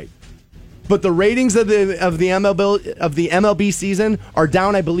absolutely right. But the ratings of the MLB season are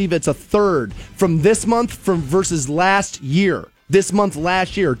down. I believe it's a third from this month versus last year. This month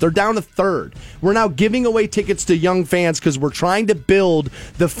last year, they're down a third. We're now giving away tickets to young fans because we're trying to build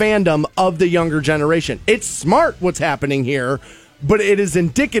the fandom of the younger generation. It's smart what's happening here, but it is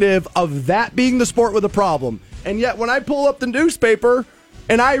indicative of that being the sport with a problem. And yet, when I pull up the newspaper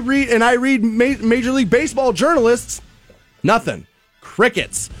and I read Major League Baseball journalists, nothing.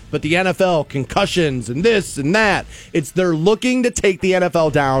 Crickets. But the NFL, concussions and this and that. They're looking to take the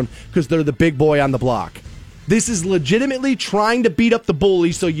NFL down because they're the big boy on the block. This is legitimately trying to beat up the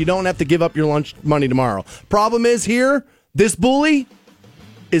bully so you don't have to give up your lunch money tomorrow. Problem is here, this bully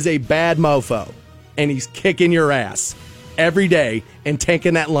is a bad mofo. And he's kicking your ass every day and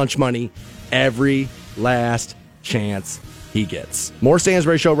taking that lunch money every last chance he gets. More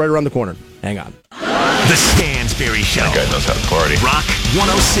Stansbury Show right around the corner. Hang on. The Stansbury Show. That guy knows how to party. Rock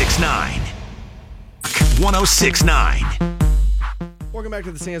 106.9. 106.9. Welcome back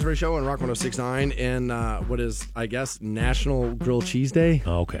to the Stansbury Show on Rock 106.9 and what is, I guess, National Grilled Cheese Day.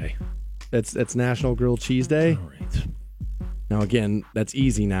 Okay. It's National Grilled Cheese Day. All right. Now, again, that's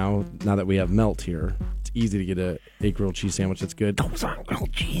easy now that we have Melt here. It's easy to get a grilled cheese sandwich that's good. Those aren't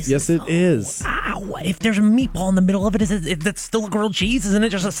grilled cheese. Yes, it is. Ow. If there's a meatball in the middle of it, that's still a grilled cheese? Isn't it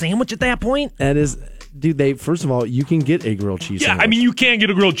just a sandwich at that point? That is... dude, first of all, you can get a grilled cheese sandwich. I mean, you can get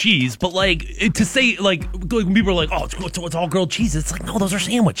a grilled cheese, but like to say like when people are like, oh, it's all grilled cheese. It's like, no, those are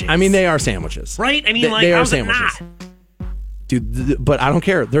sandwiches. I mean, they are sandwiches, right? I mean, they are sandwiches. Dude, but I don't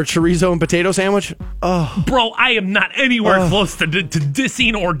care. Their chorizo and potato sandwich. Oh, bro, I am not anywhere close to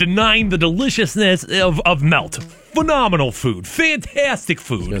dissing or denying the deliciousness of melt. Phenomenal food, fantastic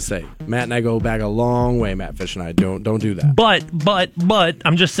food. I was gonna say, Matt and I go back a long way. Matt Fish and I don't do that. But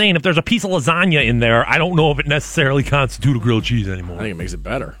I'm just saying, if there's a piece of lasagna in there, I don't know if it necessarily constitutes a grilled cheese anymore. I think it makes it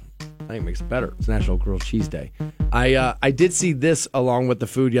better. It's National Grilled Cheese Day. I did see this along with the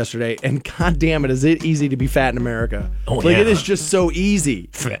food yesterday, and god damn it, is it easy to be fat in America? It is just so easy.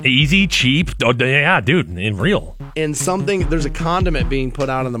 Easy, cheap. Oh, yeah, dude, and real. And there's a condiment being put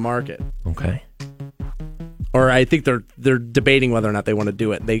out on the market. Okay. Or I think they're debating whether or not they want to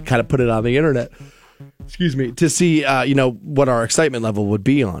do it. They kind of put it on the internet. Excuse me, to see what our excitement level would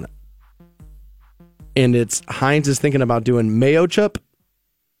be on it. And it's Heinz is thinking about doing mayo chup.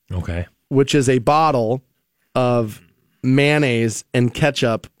 Okay. Which is a bottle of mayonnaise and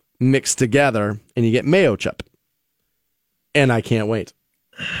ketchup mixed together, and you get mayo chup. And I can't wait.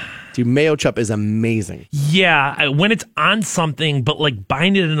 Dude, mayo chup is amazing. Yeah, when it's on something, but like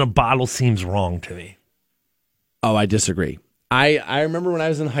buying it in a bottle seems wrong to me. Oh, I disagree. I remember when I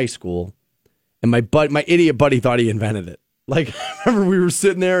was in high school, and my idiot buddy thought he invented it. Like, I remember we were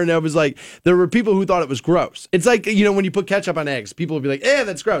sitting there, and I was like, there were people who thought it was gross. It's like, when you put ketchup on eggs, people would be like,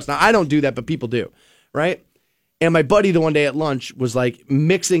 that's gross. Now, I don't do that, but people do, right? And my buddy the one day at lunch was like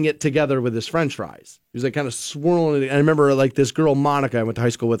mixing it together with his French fries. He was like kind of swirling it. And I remember like this girl, Monica, I went to high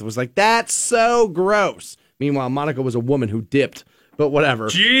school with, was like, that's so gross. Meanwhile, Monica was a woman who dipped. But whatever.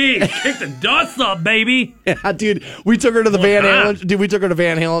 Gee, kick the dust up, baby. Yeah, dude. We took her to the Van Halen. Dude, we took her to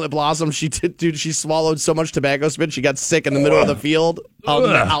Van Halen at Blossom. She swallowed so much tobacco spit, she got sick in the middle of the field.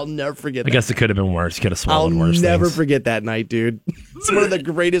 I'll never forget that. I guess it could have been worse. Could have swallowed worse things. I'll never forget that night, dude. It's one of the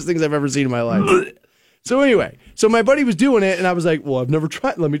greatest things I've ever seen in my life. So anyway, my buddy was doing it, and I was like, well, I've never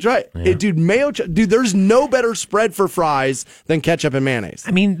tried it. Let me try it. Yeah. Dude, there's no better spread for fries than ketchup and mayonnaise.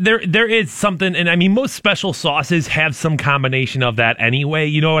 I mean, there is something, and I mean, most special sauces have some combination of that anyway.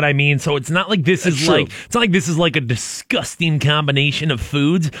 You know what I mean? So it's not like this is like a disgusting combination of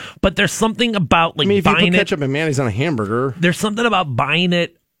foods, but there's something about like if you buying put ketchup and mayonnaise on a hamburger. There's something about buying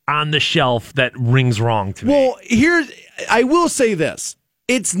it on the shelf that rings wrong to me. Well, I will say this.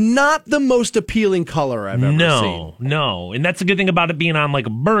 It's not the most appealing color I've ever seen. No. And that's the good thing about it being on like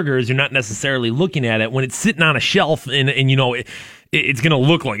a burger is you're not necessarily looking at it. When it's sitting on a shelf and it's going to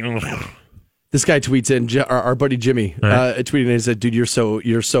look like... This guy tweets in, our buddy Jimmy, tweeted in and said, dude, you're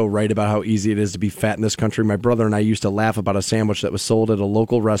so right about how easy it is to be fat in this country. My brother and I used to laugh about a sandwich that was sold at a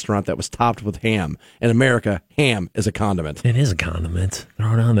local restaurant that was topped with ham. In America, ham is a condiment. It is a condiment.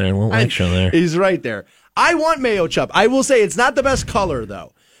 Throw it on there. A little extra there. He's right there. I want mayo chup. I will say it's not the best color,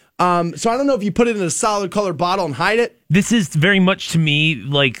 though. So I don't know if you put it in a solid color bottle and hide it. This is very much to me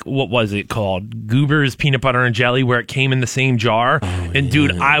like, what was it called? Goober's Peanut Butter and Jelly, where it came in the same jar.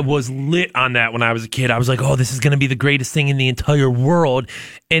 Dude, I was lit on that when I was a kid. I was like, oh, this is going to be the greatest thing in the entire world.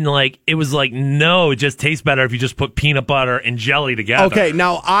 And like, it was like, no, it just tastes better if you just put peanut butter and jelly together. Okay,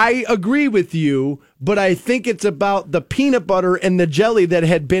 now I agree with you, but I think it's about the peanut butter and the jelly that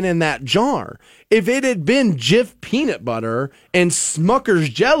had been in that jar. If it had been Jif peanut butter and Smucker's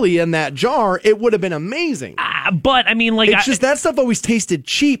jelly in that jar, it would have been amazing. But I mean, like, it's just that stuff always tasted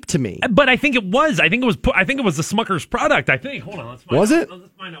cheap to me. But I think it was. I think it was the Smucker's product. I think. Hold on. Let's find out. Was it?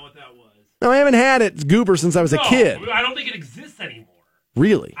 Let's find out what that was. No, I haven't had it Goober since I was a kid. I don't think it exists anymore.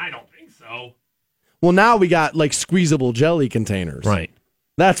 Really? I don't think so. Well, now we got like squeezable jelly containers. Right.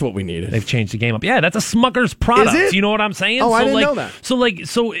 That's what we needed. They've changed the game up. Yeah, that's a Smucker's product. Is it? You know what I'm saying? Oh, I didn't know that. So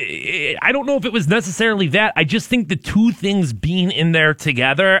I don't know if it was necessarily that. I just think the two things being in there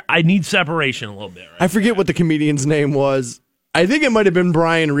together, I need separation a little bit. Right? I forget what the comedian's name was. I think it might have been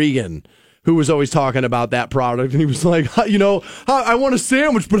Brian Regan, who was always talking about that product. And he was like, I want a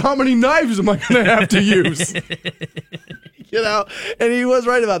sandwich, but how many knives am I going to have to use? And he was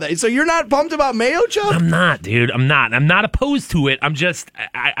right about that. So you're not pumped about mayo chup? I'm not, dude. I'm not opposed to it. I'm just,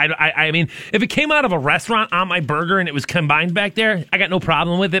 I mean, if it came out of a restaurant on my burger and it was combined back there, I got no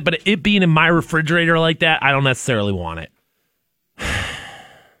problem with it. But it being in my refrigerator like that, I don't necessarily want it.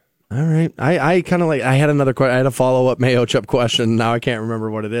 All right. I kind of like, I had another question. I had a follow-up mayo chup question. Now I can't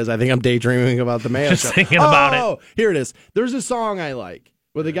remember what it is. I think I'm daydreaming about the mayo just chup. Thinking about it. Oh, here it is. There's a song I like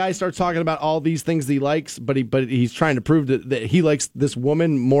where the guy starts talking about all these things he likes, but he's trying to prove that he likes this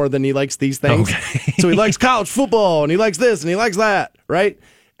woman more than he likes these things. Okay. So he likes college football, and he likes this, and he likes that, right?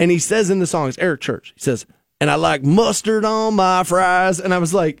 And he says in the song, it's Eric Church. He says, and I like mustard on my fries. And I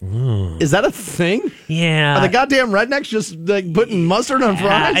was like, is that a thing? Yeah. Are the goddamn rednecks just like putting mustard on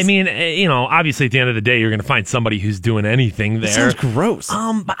fries? I mean, obviously at the end of the day, you're going to find somebody who's doing anything there. That sounds gross.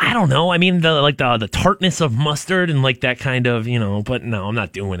 But I don't know. I mean, the tartness of mustard and like that kind of, but no, I'm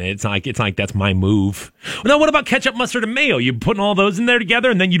not doing it. It's not like that's my move. Now, what about ketchup, mustard, and mayo? You putting all those in there together,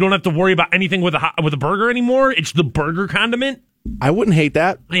 and then you don't have to worry about anything with a burger anymore? It's the burger condiment? I wouldn't hate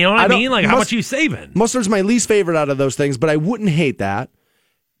that. You know what I mean? Like, how much are you saving? Mustard's my least favorite out of those things, but I wouldn't hate that.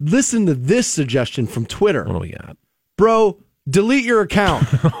 Listen to this suggestion from Twitter. What do we got? Bro, delete your account.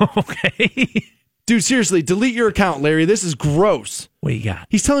 Okay. Dude, seriously, delete your account, Larry. This is gross. What do you got?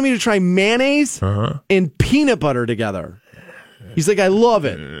 He's telling me to try mayonnaise and peanut butter together. He's like, I love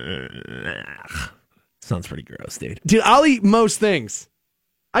it. Sounds pretty gross, dude. Dude, I'll eat most things.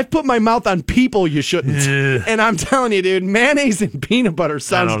 I've put my mouth on people you shouldn't. And I'm telling you, dude, mayonnaise and peanut butter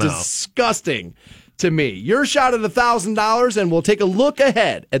sounds disgusting to me. Your shot at $1,000, and we'll take a look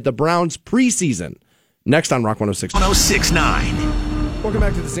ahead at the Browns preseason. Next on Rock 106. 1069. Welcome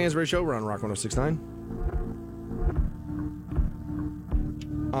back to the Stansbury Show. We're on Rock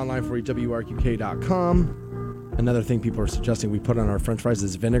 106.9. Online for you, WRQK.com. Another thing people are suggesting we put on our french fries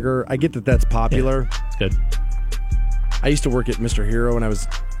is vinegar. I get that that's popular. Yeah, it's good. I used to work at Mr. Hero when I was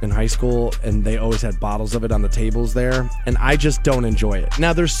in high school, and they always had bottles of it on the tables there, and I just don't enjoy it.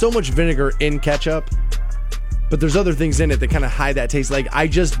 Now, there's so much vinegar in ketchup, but there's other things in it that kind of hide that taste. Like, I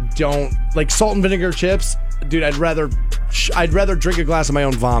just don't... Like, salt and vinegar chips, dude, I'd rather drink a glass of my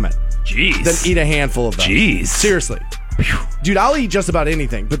own vomit than eat a handful of them. Jeez. Seriously. Dude, I'll eat just about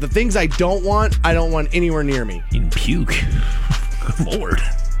anything, but the things I don't want anywhere near me. You can puke. Good Lord.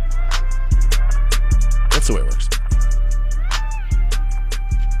 That's the way it works.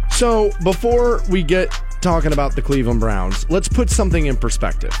 So, before we get talking about the Cleveland Browns, let's put something in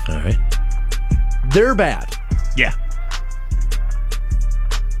perspective. All right. They're bad. Yeah.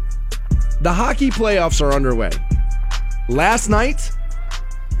 The hockey playoffs are underway. Last night,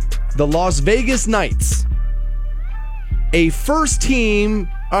 the Las Vegas Knights, a first-year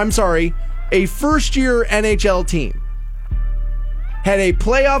NHL team, had a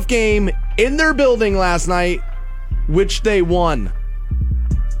playoff game in their building last night, which they won.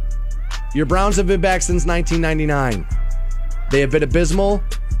 Your Browns have been back since 1999. They have been abysmal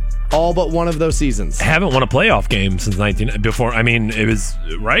all but one of those seasons. Haven't won a playoff game since before. I mean, it was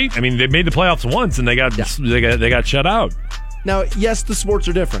right. I mean, they made the playoffs once and they got shut out. Now, yes, the sports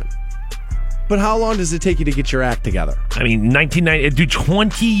are different. But how long does it take you to get your act together? I mean, 1990,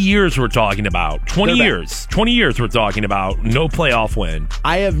 20 years we're talking about. 20 years. 20 years we're talking about. No playoff win.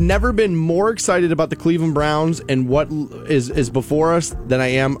 I have never been more excited about the Cleveland Browns and what is before us than I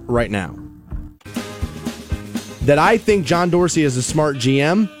am right now. That I think John Dorsey is a smart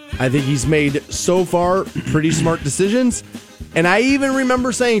GM. I think he's made, so far, pretty smart decisions. And I even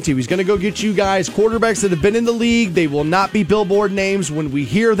remember saying to you, he's going to go get you guys quarterbacks that have been in the league. They will not be billboard names. When we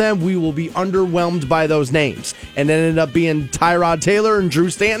hear them, we will be underwhelmed by those names. And it ended up being Tyrod Taylor and Drew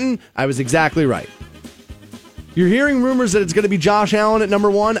Stanton. I was exactly right. You're hearing rumors that it's going to be Josh Allen at number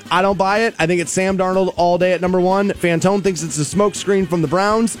 1. I don't buy it. I think it's Sam Darnold all day at number 1. Fantone thinks it's a smokescreen from the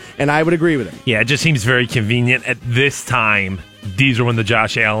Browns, and I would agree with him. Yeah, it just seems very convenient at this time. These are when the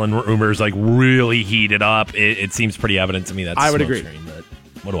Josh Allen rumors like really heated up. It seems pretty evident to me that's I would agree. Screen, but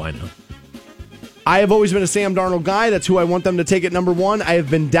what do I know? I have always been a Sam Darnold guy. That's who I want them to take at number 1. I have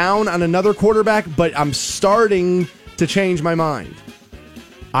been down on another quarterback, but I'm starting to change my mind.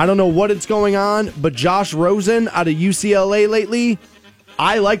 I don't know what it's going on, but Josh Rosen out of UCLA lately,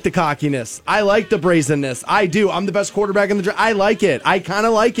 I like the cockiness. I like the brazenness. I do. I'm the best quarterback in the draft. I like it. I kind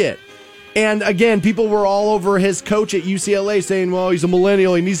of like it. And again, people were all over his coach at UCLA saying, well, he's a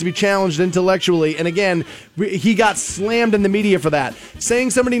millennial. He needs to be challenged intellectually. And again, he got slammed in the media for that.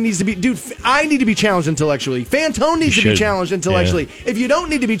 Saying somebody needs to be, dude, I need to be challenged intellectually. Fantone needs to be challenged intellectually. Yeah. If you don't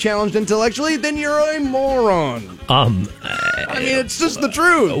need to be challenged intellectually, then you're a moron. I mean, it's just the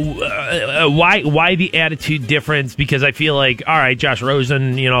truth. Why the attitude difference? Because I feel like, all right, Josh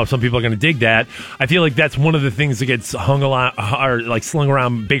Rosen, some people are going to dig that. I feel like that's one of the things that gets hung a lot, or like slung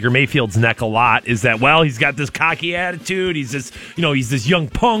around Baker Mayfield's neck a lot, is that, well, he's got this cocky attitude. He's this, he's this young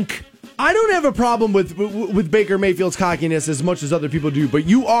punk. I don't have a problem with Baker Mayfield's cockiness as much as other people do, but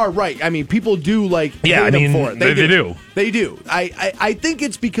you are right. I mean, people do hate him for it. They do. They do. I think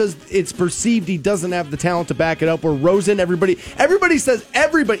it's because it's perceived he doesn't have the talent to back it up. Where Rosen, everybody says,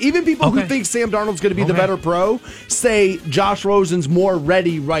 even people who think Sam Darnold's going to be the better pro, say Josh Rosen's more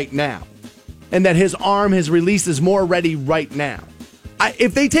ready right now, and that his release is more ready right now.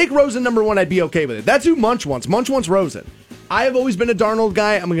 If they take Rosen number 1, I'd be okay with it. That's who Munch wants. Munch wants Rosen. I have always been a Darnold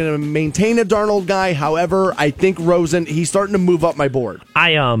guy. I'm going to maintain a Darnold guy. However, I think Rosen, he's starting to move up my board.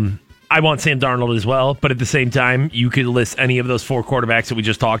 I want Sam Darnold as well, but at the same time, you could list any of those 4 quarterbacks that we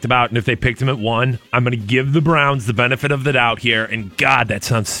just talked about, and if they picked him at 1, I'm going to give the Browns the benefit of the doubt here, and God, that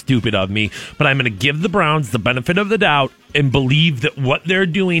sounds stupid of me, but I'm going to give the Browns the benefit of the doubt and believe that what they're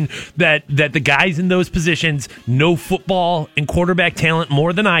doing, that the guys in those positions know football and quarterback talent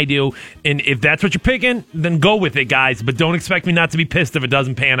more than I do, and if that's what you're picking, then go with it, guys, but don't expect me not to be pissed if it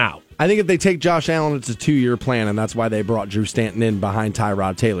doesn't pan out. I think if they take Josh Allen, it's a 2-year plan, and that's why they brought Drew Stanton in behind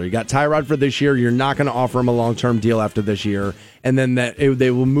Tyrod Taylor. You got Tyrod for this year. You're not going to offer him a long-term deal after this year, and then they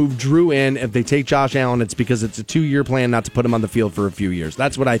will move Drew in. If they take Josh Allen, it's because it's a 2-year plan not to put him on the field for a few years.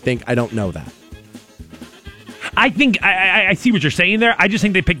 That's what I think. I don't know that. I think I see what you're saying there. I just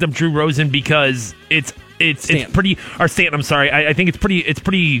think they picked up Drew Rosen because it's pretty, or Stanton. I'm sorry. I think it's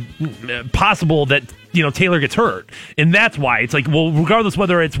pretty possible that Taylor gets hurt, and that's why it's like, well, regardless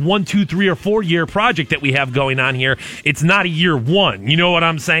whether it's 1, 2, 3, or 4 year project that we have going on here, it's not a year 1. You know what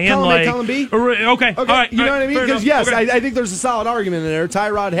I'm saying? Column A, column B. Okay. All right. You know what I mean? Because yes, okay. I think there's a solid argument in there.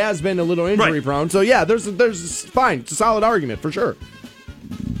 Tyrod has been a little injury prone, so yeah, there's fine. It's a solid argument for sure.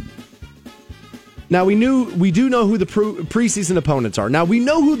 Now, we do know who the preseason opponents are. Now, we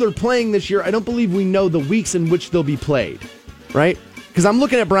know who they're playing this year. I don't believe we know the weeks in which they'll be played, right? Because I'm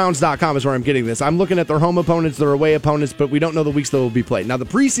looking at Browns.com is where I'm getting this. I'm looking at their home opponents, their away opponents, but we don't know the weeks that will be played. Now, the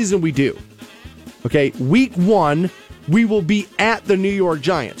preseason we do. Okay, week 1, we will be at the New York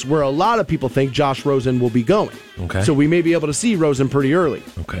Giants, where a lot of people think Josh Rosen will be going. Okay. So we may be able to see Rosen pretty early.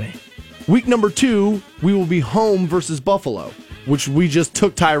 Okay. Week number 2, we will be home versus Buffalo, which we just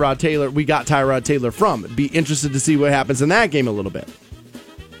took Tyrod Taylor. We got Tyrod Taylor from. Be interested to see what happens in that game a little bit.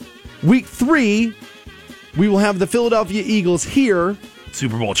 Week 3, we will have the Philadelphia Eagles here.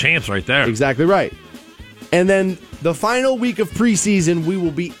 Super Bowl champs right there. Exactly right. And then the final week of preseason, we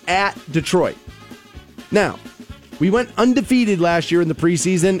will be at Detroit. Now, we went undefeated last year in the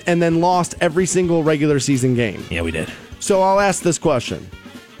preseason and then lost every single regular season game. Yeah, we did. So I'll ask this question.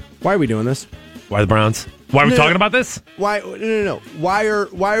 Why are we doing this? Why the Browns? Why are we talking about this? Why? No. Why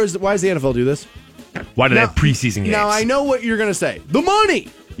does the NFL do this? Why do they have preseason games? Now, I know what you're going to say. The money!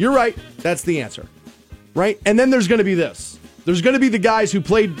 You're right. That's the answer. Right? And then there's going to be this. There's going to be the guys who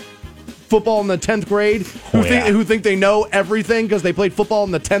played football in the 10th grade who think they know everything because they played football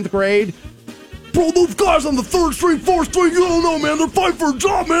in the 10th grade. Bro, those guys on the 3rd string, 4th string, you don't know, man. They're fighting for a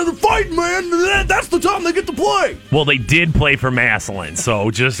job, man. They're fighting, man. That's the time they get to play. Well, they did play for Massillon,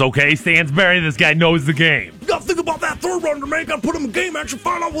 so just, okay, Stansberry, this guy knows the game. You got to think about that third rounder, man. You got to put him in game action,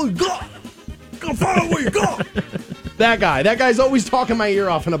 find out what you got. Got to find out what you got. That guy's always talking my ear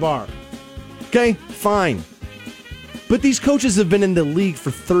off in a bar. Okay, fine. But these coaches have been in the league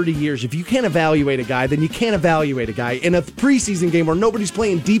for 30 years. If you can't evaluate a guy, then you can't evaluate a guy. In a preseason game where nobody's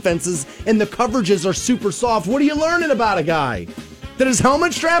playing defenses and the coverages are super soft, what are you learning about a guy? That his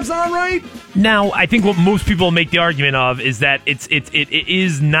helmet strap's on right? Now, I think what most people make the argument of is that it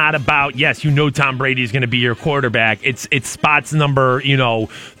is not about, yes, Tom Brady is going to be your quarterback. It's spots number,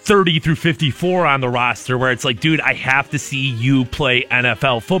 30 through 54 on the roster where it's like, dude, I have to see you play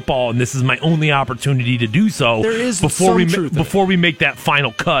NFL football, and this is my only opportunity to do so. There is before we make that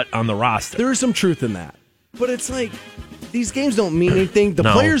final cut on the roster. There is some truth in that. But it's like, these games don't mean anything. The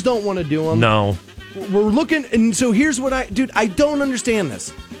players don't want to do them. No. We're looking, and so here's what I don't understand this.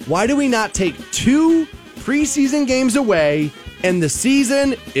 Why do we not take 2 preseason games away, and the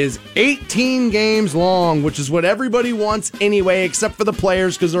season is 18 games long, which is what everybody wants anyway, except for the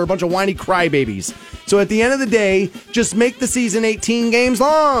players, because they're a bunch of whiny crybabies. So at the end of the day, just make the season 18 games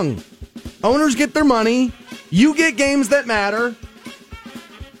long. Owners get their money. You get games that matter.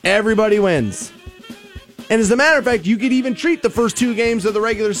 Everybody wins. And as a matter of fact, you could even treat the first 2 games of the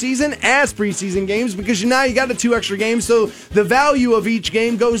regular season as preseason games because now you got the 2 extra games, so the value of each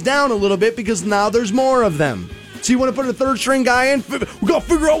game goes down a little bit because now there's more of them. So you want to put a 3rd string guy in? We got to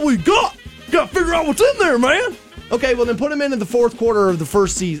figure out what we got. Got to figure out what's in there, man. Okay, well then put him in the 4th quarter of the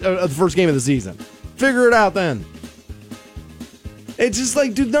first game of the season. Figure it out then. It's just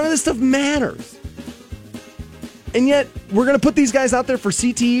like, dude, none of this stuff matters. And yet, we're going to put these guys out there for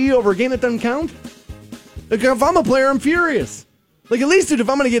CTE over a game that doesn't count? Like, if I'm a player, I'm furious. Like, at least, dude, if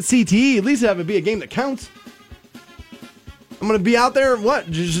I'm going to get CTE, at least have it be a game that counts. I'm going to be out there,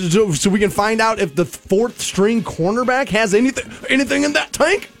 so we can find out if the 4th string cornerback has anything in that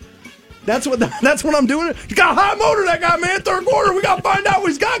tank? That's what I'm doing. You got a high motor, that guy, man. 3rd quarter, we got to find out what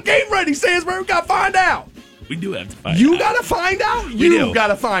he's got. Game ready, Stansbury. We got to find out. We do have to find out. You got to find out? You got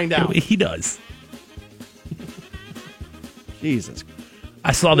to find out. He does. Jesus.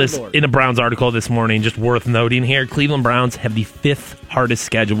 I saw this in a Browns article this morning, just worth noting here. Cleveland Browns have the 5th hardest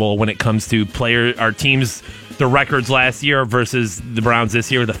schedule when it comes to our teams, the records last year versus the Browns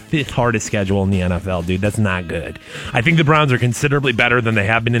this year. The 5th hardest schedule in the NFL, dude. That's not good. I think the Browns are considerably better than they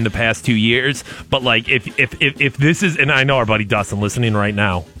have been in the past 2 years. But like, if this is, and I know our buddy Dustin listening right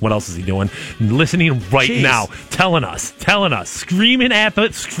now. What else is he doing? Listening right now, telling us, screaming at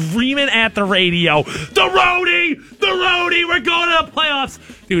the radio, the roadie, we're going to the playoffs,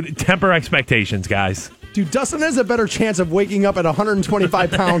 dude. Temper expectations, guys. Dude, Dustin has a better chance of waking up at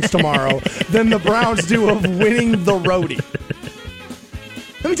 125 pounds tomorrow than the Browns do of winning the roadie.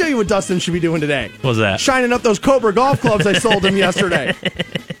 Let me tell you what Dustin should be doing today. What's that? Shining up those Cobra golf clubs I sold him yesterday.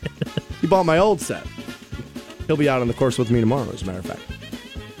 He bought my old set. He'll be out on the course with me tomorrow, as a matter of fact.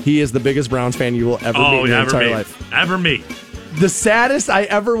 He is the biggest Browns fan you will ever meet in your entire life. Ever meet. The saddest I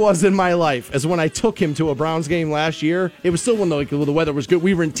ever was in my life is when I took him to a Browns game last year. It was still when the weather was good.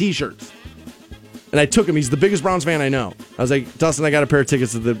 We were in T-shirts. And I took him. He's the biggest Browns fan I know. I was like, Dustin, I got a pair of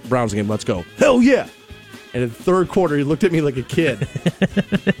tickets to the Browns game. Let's go. Hell yeah. And in the third quarter, he looked at me like a kid.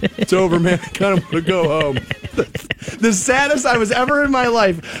 It's over, man. I kind of want to go home. The saddest I was ever in my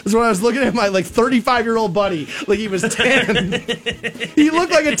life was when I was looking at my 35-year-old buddy like he was 10. He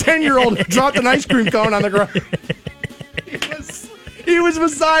looked like a 10-year-old who dropped an ice cream cone on the ground. He was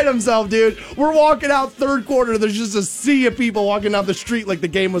beside himself, dude. We're walking out third quarter. There's just a sea of people walking down the street like the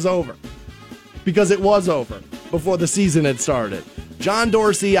game was over. Because it was over before the season had started. John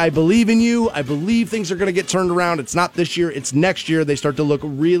Dorsey, I believe in you. I believe things are going to get turned around. It's not this year. It's next year. They start to look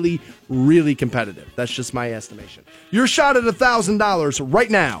really, really competitive. That's just my estimation. Your shot at $1,000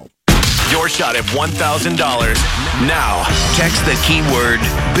 right now. Your shot at $1,000 now. Text the keyword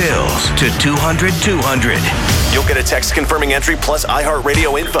BILLS to 200-200. You'll get a text confirming entry plus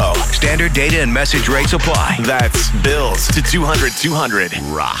iHeartRadio info. Standard data and message rates apply. That's BILLS to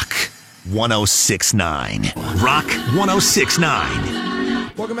 200-200. Rock 106.9. Rock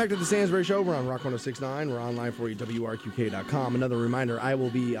 106.9. Welcome back to the Stansbury Show. We're on Rock 106.9. We're online for you, WRQK.com. Another reminder, I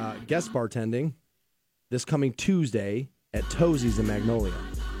will be guest bartending this coming Tuesday at Tozie's in Magnolia.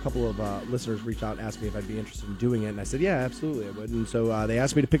 A couple of listeners reached out and asked me if I'd be interested in doing it, and I said, yeah, absolutely I would. And so they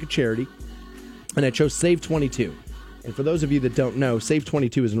asked me to pick a charity, and I chose Save 22. And for those of you that don't know, Save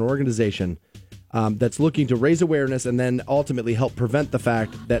 22 is an organization that's looking to raise awareness and then ultimately help prevent the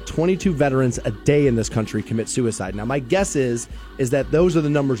fact that 22 veterans a day in this country commit suicide. Now, my guess is that those are the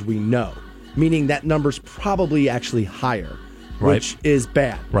numbers we know, meaning that number's probably actually higher, which is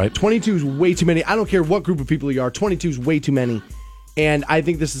bad. Right. 22 is way too many. I don't care what group of people you are. 22 is way too many. And I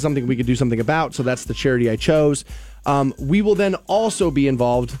think this is something we could do something about, so that's the charity I chose. We will then also be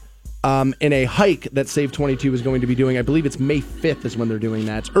involved in a hike that Save 22 is going to be doing. I believe it's May 5th is when they're doing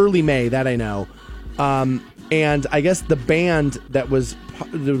that. It's early May, that I know. And I guess the band that was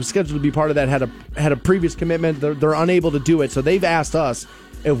scheduled to be part of that had a previous commitment. They're unable to do it, so they've asked us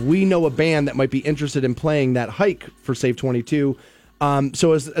if we know a band that might be interested in playing that hike for Save 22.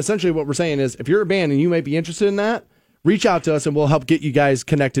 So essentially what we're saying is if you're a band and you might be interested in that, reach out to us and we'll help get you guys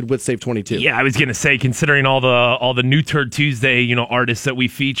connected with Save 22. Yeah, I was gonna say, considering all the New Turd Tuesday, artists that we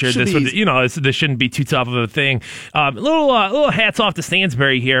featured, this shouldn't be too tough of a thing. Little hats off to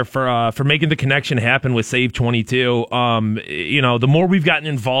Stansbury here for making the connection happen with Save 22. The more we've gotten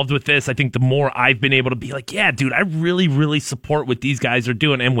involved with this, I think the more I've been able to be like, yeah, dude, I really, really support what these guys are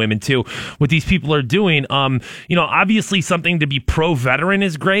doing, and women too, what these people are doing. Obviously something to be pro-veteran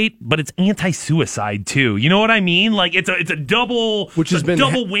is great, but it's anti-suicide too. You know what I mean? Like it's a double,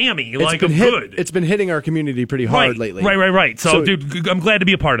 double whammy. Good. It's been hitting our community pretty hard lately. Right. So, dude, I'm glad to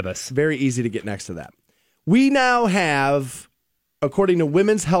be a part of this. Very easy to get next to that. We now have, according to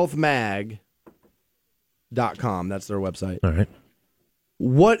womenshealthmag.com, that's their website. All right.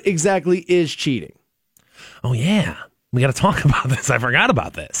 What exactly is cheating? Oh, yeah. We got to talk about this. I forgot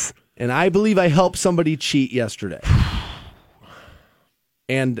about this. And I believe I helped somebody cheat yesterday.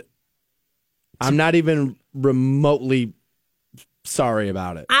 And I'm not even remotely sorry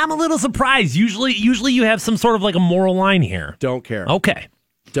about it. I'm a little surprised. Usually you have some sort of like a moral line here. Don't care. Okay.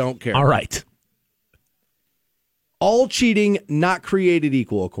 Don't care. All right. All cheating not created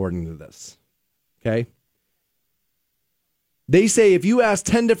equal, according to this. Okay? They say if you ask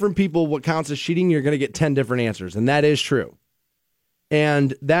 10 different people what counts as cheating, you're going to get 10 different answers, and that is true.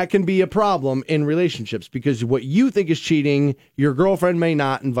 And that can be a problem in relationships because what you think is cheating, your girlfriend may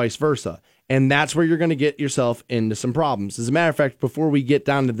not, and vice versa. And that's where you're going to get yourself into some problems. As a matter of fact, before we get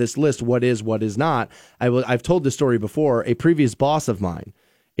down to this list, what is not, I've told this story before. A previous boss of mine,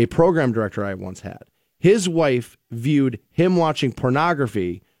 a program director I once had, his wife viewed him watching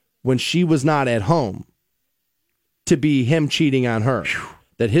pornography when she was not at home to be him cheating on her.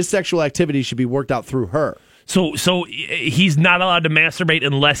 That his sexual activity should be worked out through her. So he's not allowed to masturbate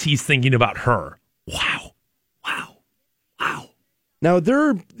unless he's thinking about her. Wow. Now,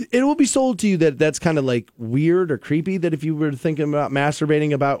 it will be sold to you that that's kind of like weird or creepy, that if you were thinking about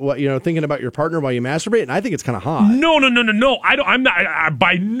masturbating about thinking about your partner while you masturbate, and I think it's kind of hot. No. I'm not,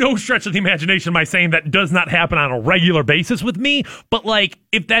 by no stretch of the imagination am I saying that does not happen on a regular basis with me, but like,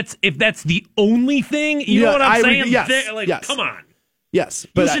 if that's the only thing, you know what I'm saying? Yes. Come on. Yes,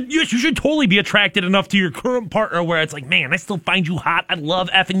 but you should totally be attracted enough to your current partner where it's like, man, I still find you hot. I love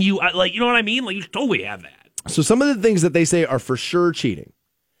effing you. You know what I mean? Like, you should totally have that. So some of the things that they say are for sure cheating.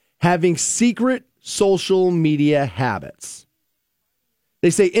 Having secret social media habits.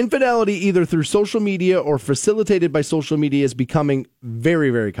 They say infidelity either through social media or facilitated by social media is becoming very,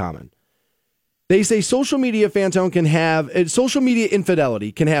 very common. They say social media social media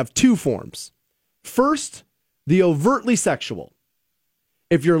infidelity can have two forms. First, the overtly sexual.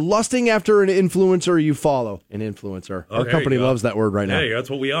 If you're lusting after an influencer you follow, our company loves that word right now. Hey, that's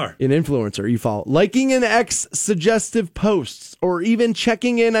what we are. An influencer you follow. Liking an ex suggestive posts or even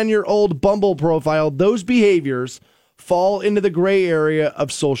checking in on your old Bumble profile, those behaviors fall into the gray area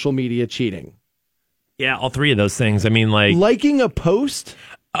of social media cheating. Yeah, all three of those things. I mean, like... Liking a post...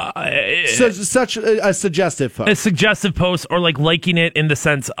 such a suggestive post. A suggestive post, or like liking it in the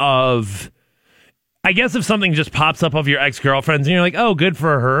sense of... I guess if something just pops up of your ex-girlfriends and you're like, oh, good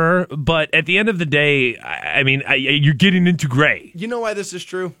for her. But at the end of the day, I mean, you're getting into gray. You know why this is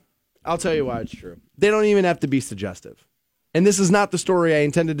true? I'll tell you why it's true. They don't even have to be suggestive. And this is not the story I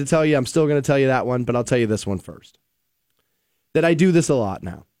intended to tell you. I'm still going to tell you that one, but I'll tell you this one first. That I do this a lot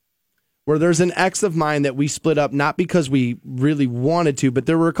now. Where there's an ex of mine that we split up, not because we really wanted to, but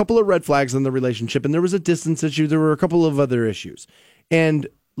there were a couple of red flags in the relationship, and there was a distance issue. There were a couple of other issues. And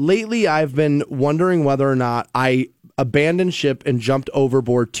lately, I've been wondering whether or not I abandoned ship and jumped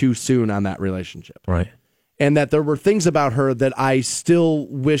overboard too soon on that relationship. Right. And that there were things about her that I still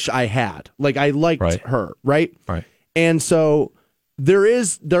wish I had. Like, I liked her, right? Right. And so there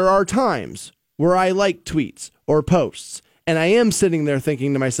are times where I like tweets or posts, and I am sitting there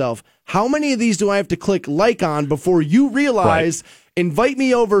thinking to myself, how many of these do I have to click like on before you realize, invite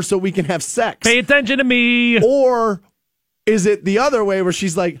me over so we can have sex? Pay attention to me. Or... is it the other way where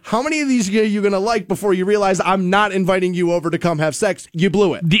she's like, how many of these are you going to like before you realize I'm not inviting you over to come have sex? You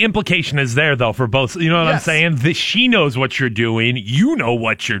blew it. The implication is there, though, for both. You know what I'm saying? She knows what you're doing. You know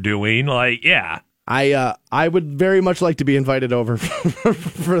what you're doing. Like, yeah. I would very much like to be invited over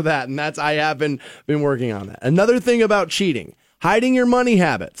for that. And I have been working on that. Another thing about cheating, hiding your money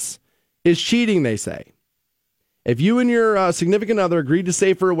habits is cheating, they say. If you and your significant other agreed to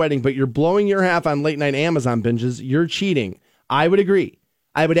save for a wedding, but you're blowing your half on late night Amazon binges, you're cheating. I would agree.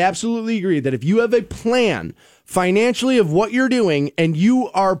 I would absolutely agree that if you have a plan financially of what you're doing and you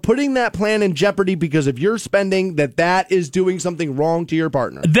are putting that plan in jeopardy because of your spending, that is doing something wrong to your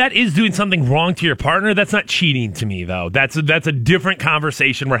partner. That is doing something wrong to your partner. That's not cheating to me, though. That's a different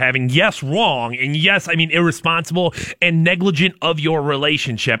conversation we're having. Yes, wrong. And yes, I mean, irresponsible and negligent of your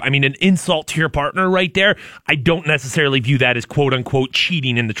relationship. I mean, an insult to your partner right there. I don't necessarily view that as quote unquote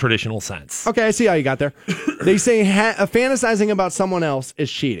cheating in the traditional sense. Okay, I see how you got there. They say fantasizing about someone else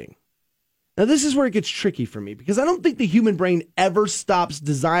is cheating. Now, this is where it gets tricky for me because I don't think the human brain ever stops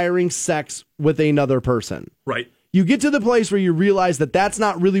desiring sex with another person. Right. You get to the place where you realize that that's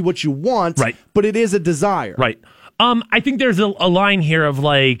not really what you want, right, but it is a desire. Right. I think there's a line here of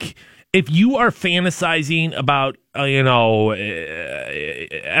like, if you are fantasizing about,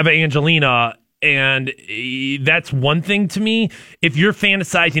 Evangelina, and that's one thing to me. If you're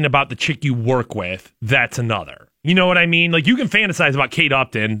fantasizing about the chick you work with, that's another. You know what I mean? Like, you can fantasize about Kate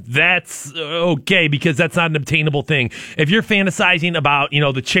Upton. That's okay because that's not an obtainable thing. If you're fantasizing about,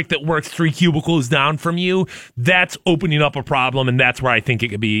 the chick that works 3 cubicles down from you, that's opening up a problem, and that's where I think it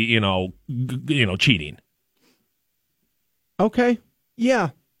could be, cheating. Okay. Yeah.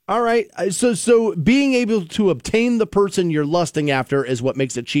 All right. So being able to obtain the person you're lusting after is what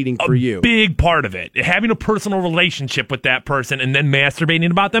makes it cheating for you. A big part of it. Having a personal relationship with that person and then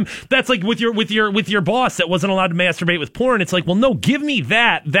masturbating about them. That's like with your boss that wasn't allowed to masturbate with porn. It's like, well, no, give me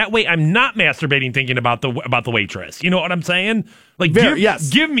that. That way I'm not masturbating thinking about the waitress. You know what I'm saying? Like,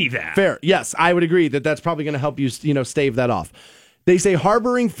 give me that. Fair. Yes, I would agree that's probably going to help you, stave that off. They say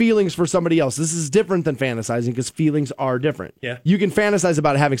harboring feelings for somebody else. This is different than fantasizing because feelings are different. Yeah. You can fantasize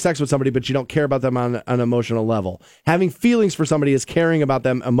about having sex with somebody, but you don't care about them on an emotional level. Having feelings for somebody is caring about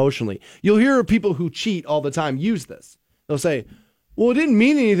them emotionally. You'll hear people who cheat all the time use this. They'll say, well, it didn't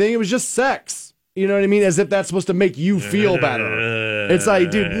mean anything. It was just sex. You know what I mean? As if that's supposed to make you feel better. It's like,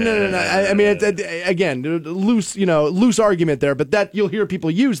 dude, no. I mean, again, loose argument there, but that you'll hear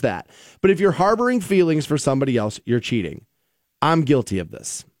people use that. But if you're harboring feelings for somebody else, you're cheating. I'm guilty of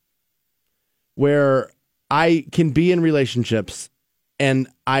this. Where I can be in relationships and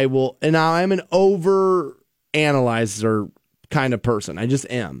I'm an over analyzer kind of person. I just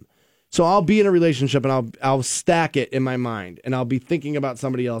am. So I'll be in a relationship and I'll stack it in my mind and I'll be thinking about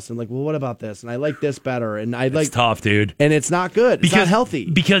somebody else and like, well, what about this? And I like this better. And it's tough, dude. And it's not good. It's not healthy.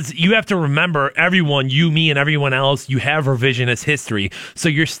 Because you have to remember, everyone, you, me, and everyone else, you have revisionist history. So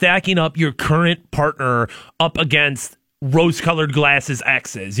you're stacking up your current partner up against rose-colored glasses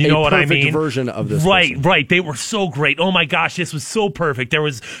exes. You know what I mean? Version of this. Right. They were so great. Oh my gosh, this was so perfect. There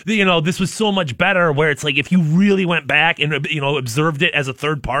was, this was so much better. Where it's like if you really went back and observed it as a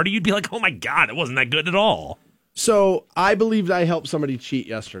third party, you'd be like, oh my god, it wasn't that good at all. So I believed I helped somebody cheat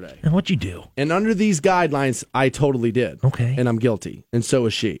yesterday. And what'd you do? And under these guidelines, I totally did. Okay. And I'm guilty, and so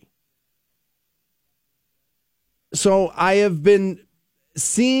is she. So I have been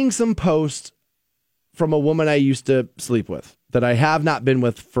seeing some posts from a woman I used to sleep with that I have not been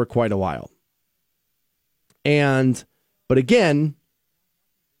with for quite a while. But again,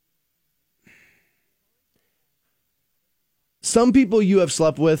 some people you have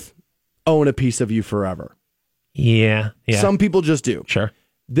slept with own a piece of you forever. Yeah. Some people just do. Sure.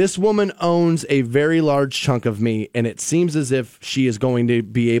 This woman owns a very large chunk of me, and it seems as if she is going to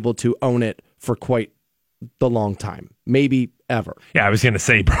be able to own it for quite the long time, maybe ever. Yeah, I was going to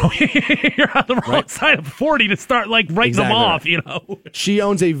say, bro, you're on the wrong side of 40 to start writing them off, She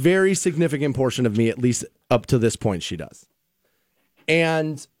owns a very significant portion of me, at least up to this point she does.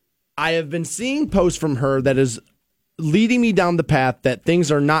 And I have been seeing posts from her that is leading me down the path that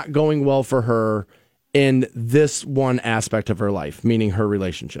things are not going well for her in this one aspect of her life, meaning her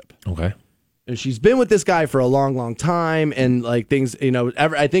relationship. Okay. And she's been with this guy for a long, long time, and things,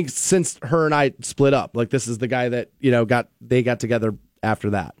 I think since her and I split up, this is the guy that they got together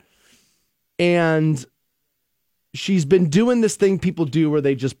after that, and she's been doing this thing people do where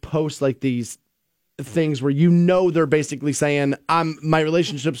they just post these things where they're basically saying my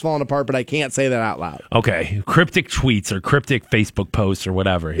relationship's falling apart, but I can't say that out loud. Okay, cryptic tweets or cryptic Facebook posts or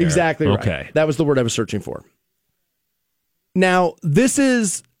whatever. Here. Exactly right. Okay, that was the word I was searching for. Now, this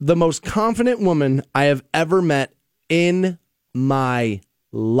is the most confident woman I have ever met in my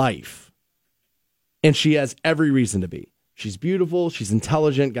life. And she has every reason to be. She's beautiful. She's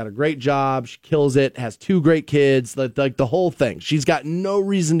intelligent, got a great job. She kills it, has 2 great kids, like the whole thing. She's got no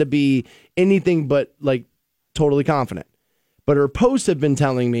reason to be anything but totally confident. But her posts have been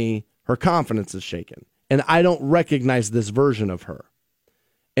telling me her confidence is shaken. And I don't recognize this version of her.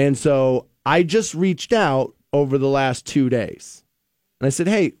 And so I just reached out over the last 2 days. And I said,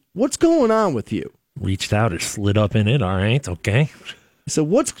 hey, what's going on with you? Reached out or slid up in it. All right. Okay. So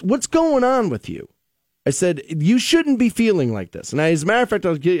what's going on with you? I said, you shouldn't be feeling like this. And as a matter of fact,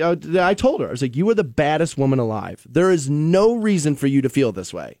 I told her, I was like, you are the baddest woman alive. There is no reason for you to feel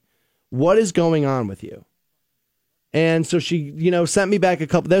this way. What is going on with you? And so she, sent me back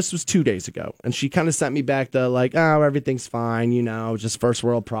this was 2 days ago. And she kind of sent me back the everything's fine, just first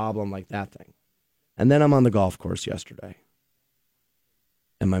world problem, like that thing. And then I'm on the golf course yesterday,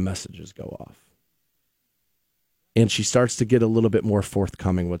 and my messages go off. And she starts to get a little bit more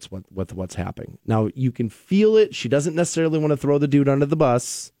forthcoming with what's happening. Now, you can feel it. She doesn't necessarily want to throw the dude under the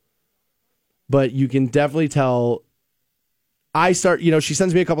bus, but you can definitely tell. She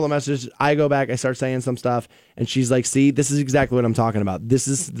sends me a couple of messages. I go back, I start saying some stuff, and she's like, see, this is exactly what I'm talking about. This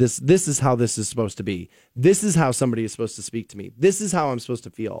is how this is supposed to be. This is how somebody is supposed to speak to me. This is how I'm supposed to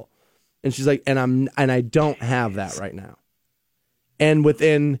feel. And she's like, and I don't have that right now. And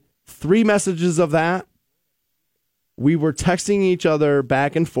within 3 messages of that, we were texting each other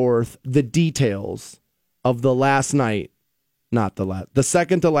back and forth the details of the last night, the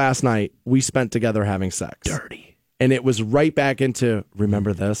second to last night we spent together having sex. Dirty. And it was right back into,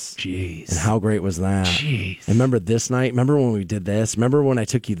 remember this? Jeez. And how great was that? Jeez. And remember this night? Remember when we did this? Remember when I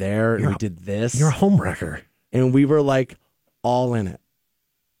took you there and we did this? You're a homewrecker. And we were all in it.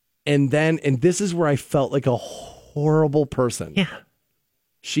 And this is where I felt like a horrible person. Yeah.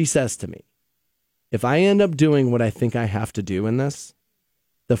 She says to me, if I end up doing what I think I have to do in this,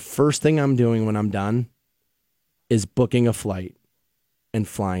 the first thing I'm doing when I'm done is booking a flight and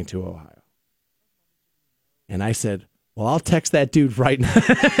flying to Ohio. And I said, well, I'll text that dude right now.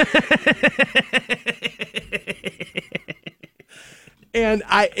 And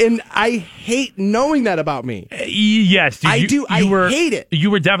I hate knowing that about me. Yes, dude, I do. I hate it. You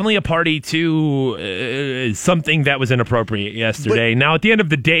were definitely a party to something that was inappropriate yesterday. Now, at the end of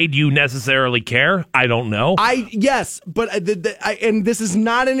the day, do you necessarily care? I don't know. Yes, but and this is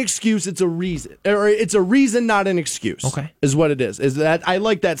not an excuse. It's a reason, or it's a reason, not an excuse. Okay, is what it is. Is that I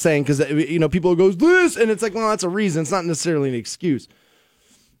like that saying because people goes this, and it's like, well, that's a reason. It's not necessarily an excuse.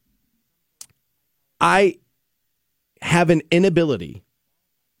 I have an inability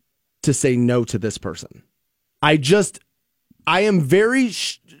to say no to this person. I am very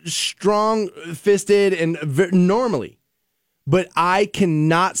strong-fisted and normally, but I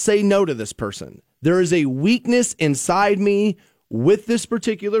cannot say no to this person. There is a weakness inside me with this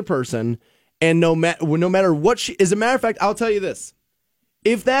particular person, and no matter what as a matter of fact, I'll tell you this.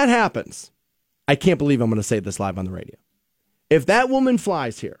 If that happens, I can't believe I'm going to say this live on the radio. If that woman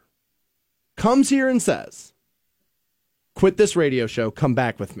flies here, comes here and says, quit this radio show, come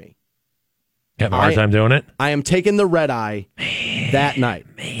back with me. You have a hard time doing it? I am taking the red eye that night.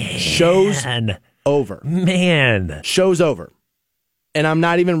 Show's over. Show's over. And I'm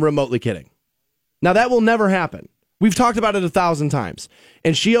not even remotely kidding. Now, that will never happen. We've talked about it 1,000 times.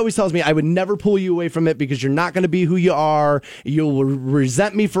 And she always tells me I would never pull you away from it because you're not going to be who you are. You'll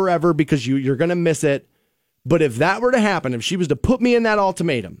resent me forever because you're going to miss it. But if that were to happen, if she was to put me in that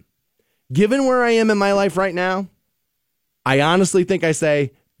ultimatum, given where I am in my life right now, I honestly think I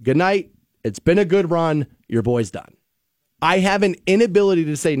say, good night. It's been a good run. Your boy's done. I have an inability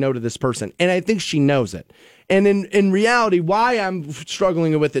to say no to this person, and I think she knows it. And in reality, why I'm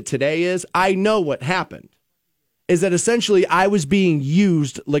struggling with it today is I know what happened, is that essentially I was being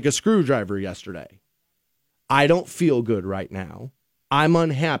used like a screwdriver yesterday. I don't feel good right now. I'm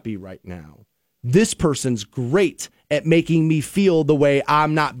unhappy right now. This person's great at making me feel the way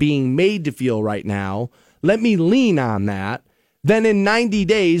I'm not being made to feel right now. Let me lean on that. Then in 90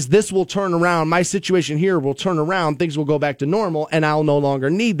 days, this will turn around. My situation here will turn around. Things will go back to normal, and I'll no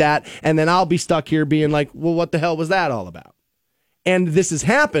longer need that. And then I'll be stuck here being like, well, what the hell was that all about? And this has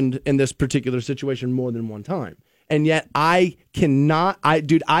happened in this particular situation more than one time. And yet I cannot,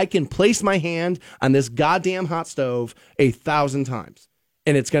 I can place my hand on this goddamn hot stove 1,000 times.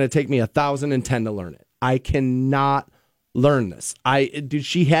 And it's going to take me 1,010 to learn it. I cannot learn this.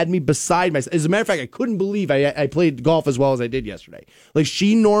 She had me beside myself. As a matter of fact, I couldn't believe I played golf as well as I did yesterday. Like,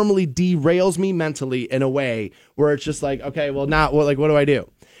 she normally derails me mentally in a way where it's just like, okay, well, now what do I do?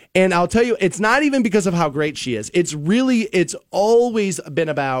 And I'll tell you, it's not even because of how great she is. It's always been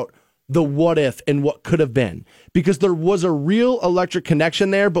about the what if and what could have been, because there was a real electric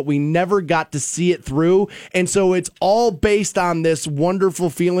connection there, but we never got to see it through. And so it's all based on this wonderful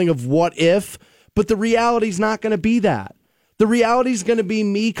feeling of what if, but the reality's not going to be that. The reality is going to be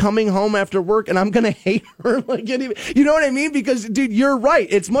me coming home after work and I'm going to hate her. You know what I mean? Because, dude, you're right.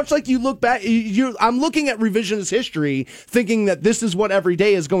 It's much like you look back. I'm looking at revisionist history thinking that this is what every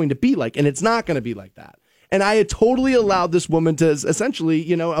day is going to be like, and it's not going to be like that. And I had totally allowed this woman to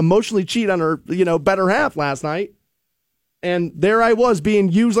essentially, emotionally cheat on her, better half last night. And there I was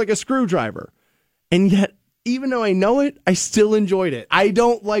being used like a screwdriver. And yet, even though I know it, I still enjoyed it. I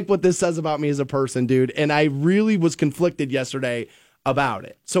don't like what this says about me as a person, dude. And I really was conflicted yesterday about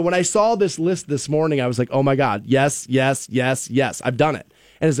it. So when I saw this list this morning, I was like, oh my God, yes, yes, yes, yes. I've done it.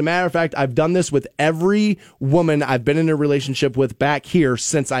 And as a matter of fact, I've done this with every woman I've been in a relationship with back here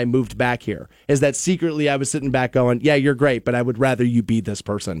since I moved back here. Is that secretly I was sitting back going, yeah, you're great, but I would rather you be this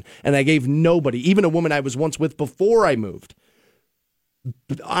person. And I gave nobody, even a woman I was once with before I moved,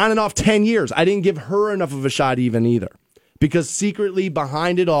 on and off 10 years, I didn't give her enough of a shot even either. Because secretly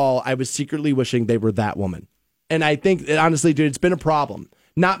behind it all, I was secretly wishing they were that woman. And I think, honestly, dude, it's been a problem.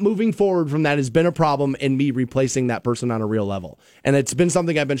 Not moving forward from that has been a problem in me replacing that person on a real level. And it's been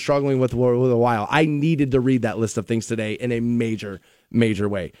something I've been struggling with for a while. I needed to read that list of things today in a major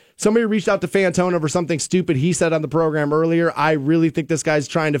way. Somebody reached out to Fantone over something stupid he said on the program earlier. I really think this guy's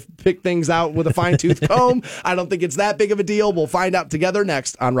trying to pick things out with a fine-tooth comb. I don't think it's that big of a deal. We'll find out together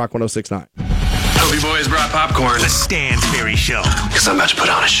next on Rock 106.9. Hope you boys brought popcorn. The Stansberry Show. Because I'm about to put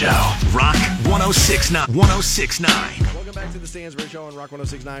on a show. Rock 106.9. 106.9. Welcome back to the Stansberry Show on Rock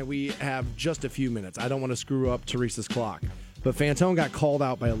 106.9. We have just a few minutes. I don't want to screw up Teresa's clock. But Fantone got called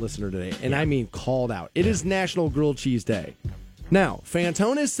out by a listener today. And I mean called out. It is National Grilled Cheese Day. Now,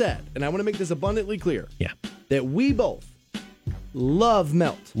 Fantone has said, and I want to make this abundantly clear, that we both love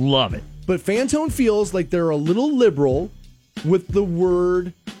melt. Love it. But Fantone feels like they're a little liberal with the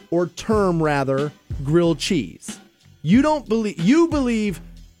word, or term rather, grilled cheese. You believe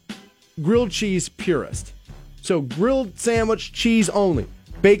grilled cheese purist. So grilled sandwich, cheese only.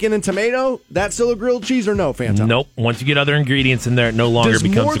 Bacon and tomato, that's still a grilled cheese or no, Phantom? Nope. Once you get other ingredients in there, it no longer There's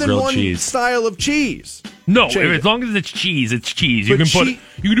becomes more a than grilled one cheese. style of cheese. No, Change as it. long as it's cheese, it's cheese. You But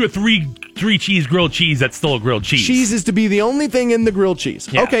can do a three cheese grilled cheese. That's still a grilled cheese. Cheese is to be the only thing in the grilled cheese.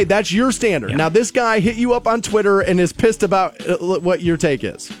 Yeah. Okay, that's your standard. Yeah. Now, this guy hit you up on Twitter and is pissed about what your take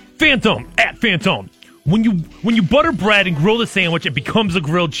is. Phantom at Phantom. When you butter bread and grill the sandwich, it becomes a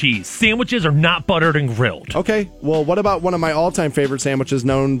grilled cheese. Sandwiches are not buttered and grilled. Okay, well, what about one of my all-time favorite sandwiches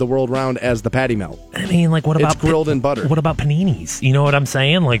known the world round as the patty melt? I mean, like, what about It's grilled and buttered. What about paninis? You know what I'm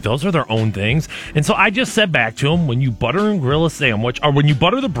saying? Like, those are their own things. And so I just said back to him, when you butter and grill a sandwich, or when you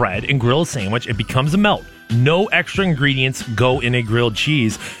butter the bread and grill a sandwich, it becomes a melt. No extra ingredients go in a grilled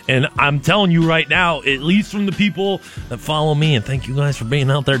cheese. And I'm telling you right now, at least from the people that follow me, and thank you guys for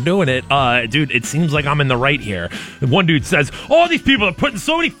being out there doing it, dude, it seems like I'm in the right here. One dude says, all these people are putting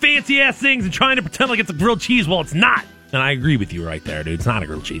so many fancy-ass things and trying to pretend like it's a grilled cheese. Well, it's not. And I agree with you right there, dude. It's not a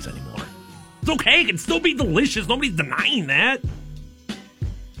grilled cheese anymore. It's okay. It can still be delicious. Nobody's denying that.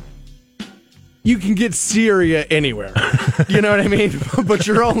 You can get Syria anywhere. You know what I mean? But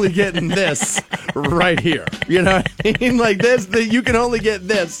you're only getting this right here. You know what I mean? Like this, you can only get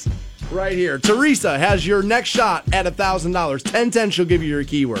this right here. Teresa has your next shot at $1,000. 1010, she'll give you your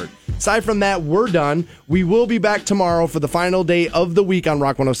keyword. Aside from that, we're done. We will be back tomorrow for the final day of the week on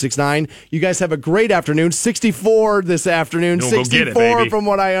Rock 106.9. You guys have a great afternoon. 64 this afternoon. Go get it, 64 baby. from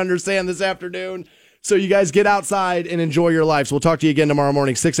what I understand this afternoon. So you guys get outside and enjoy your lives. We'll talk to you again tomorrow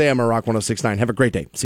morning, 6 a.m. on Rock 106.9. Have a great day.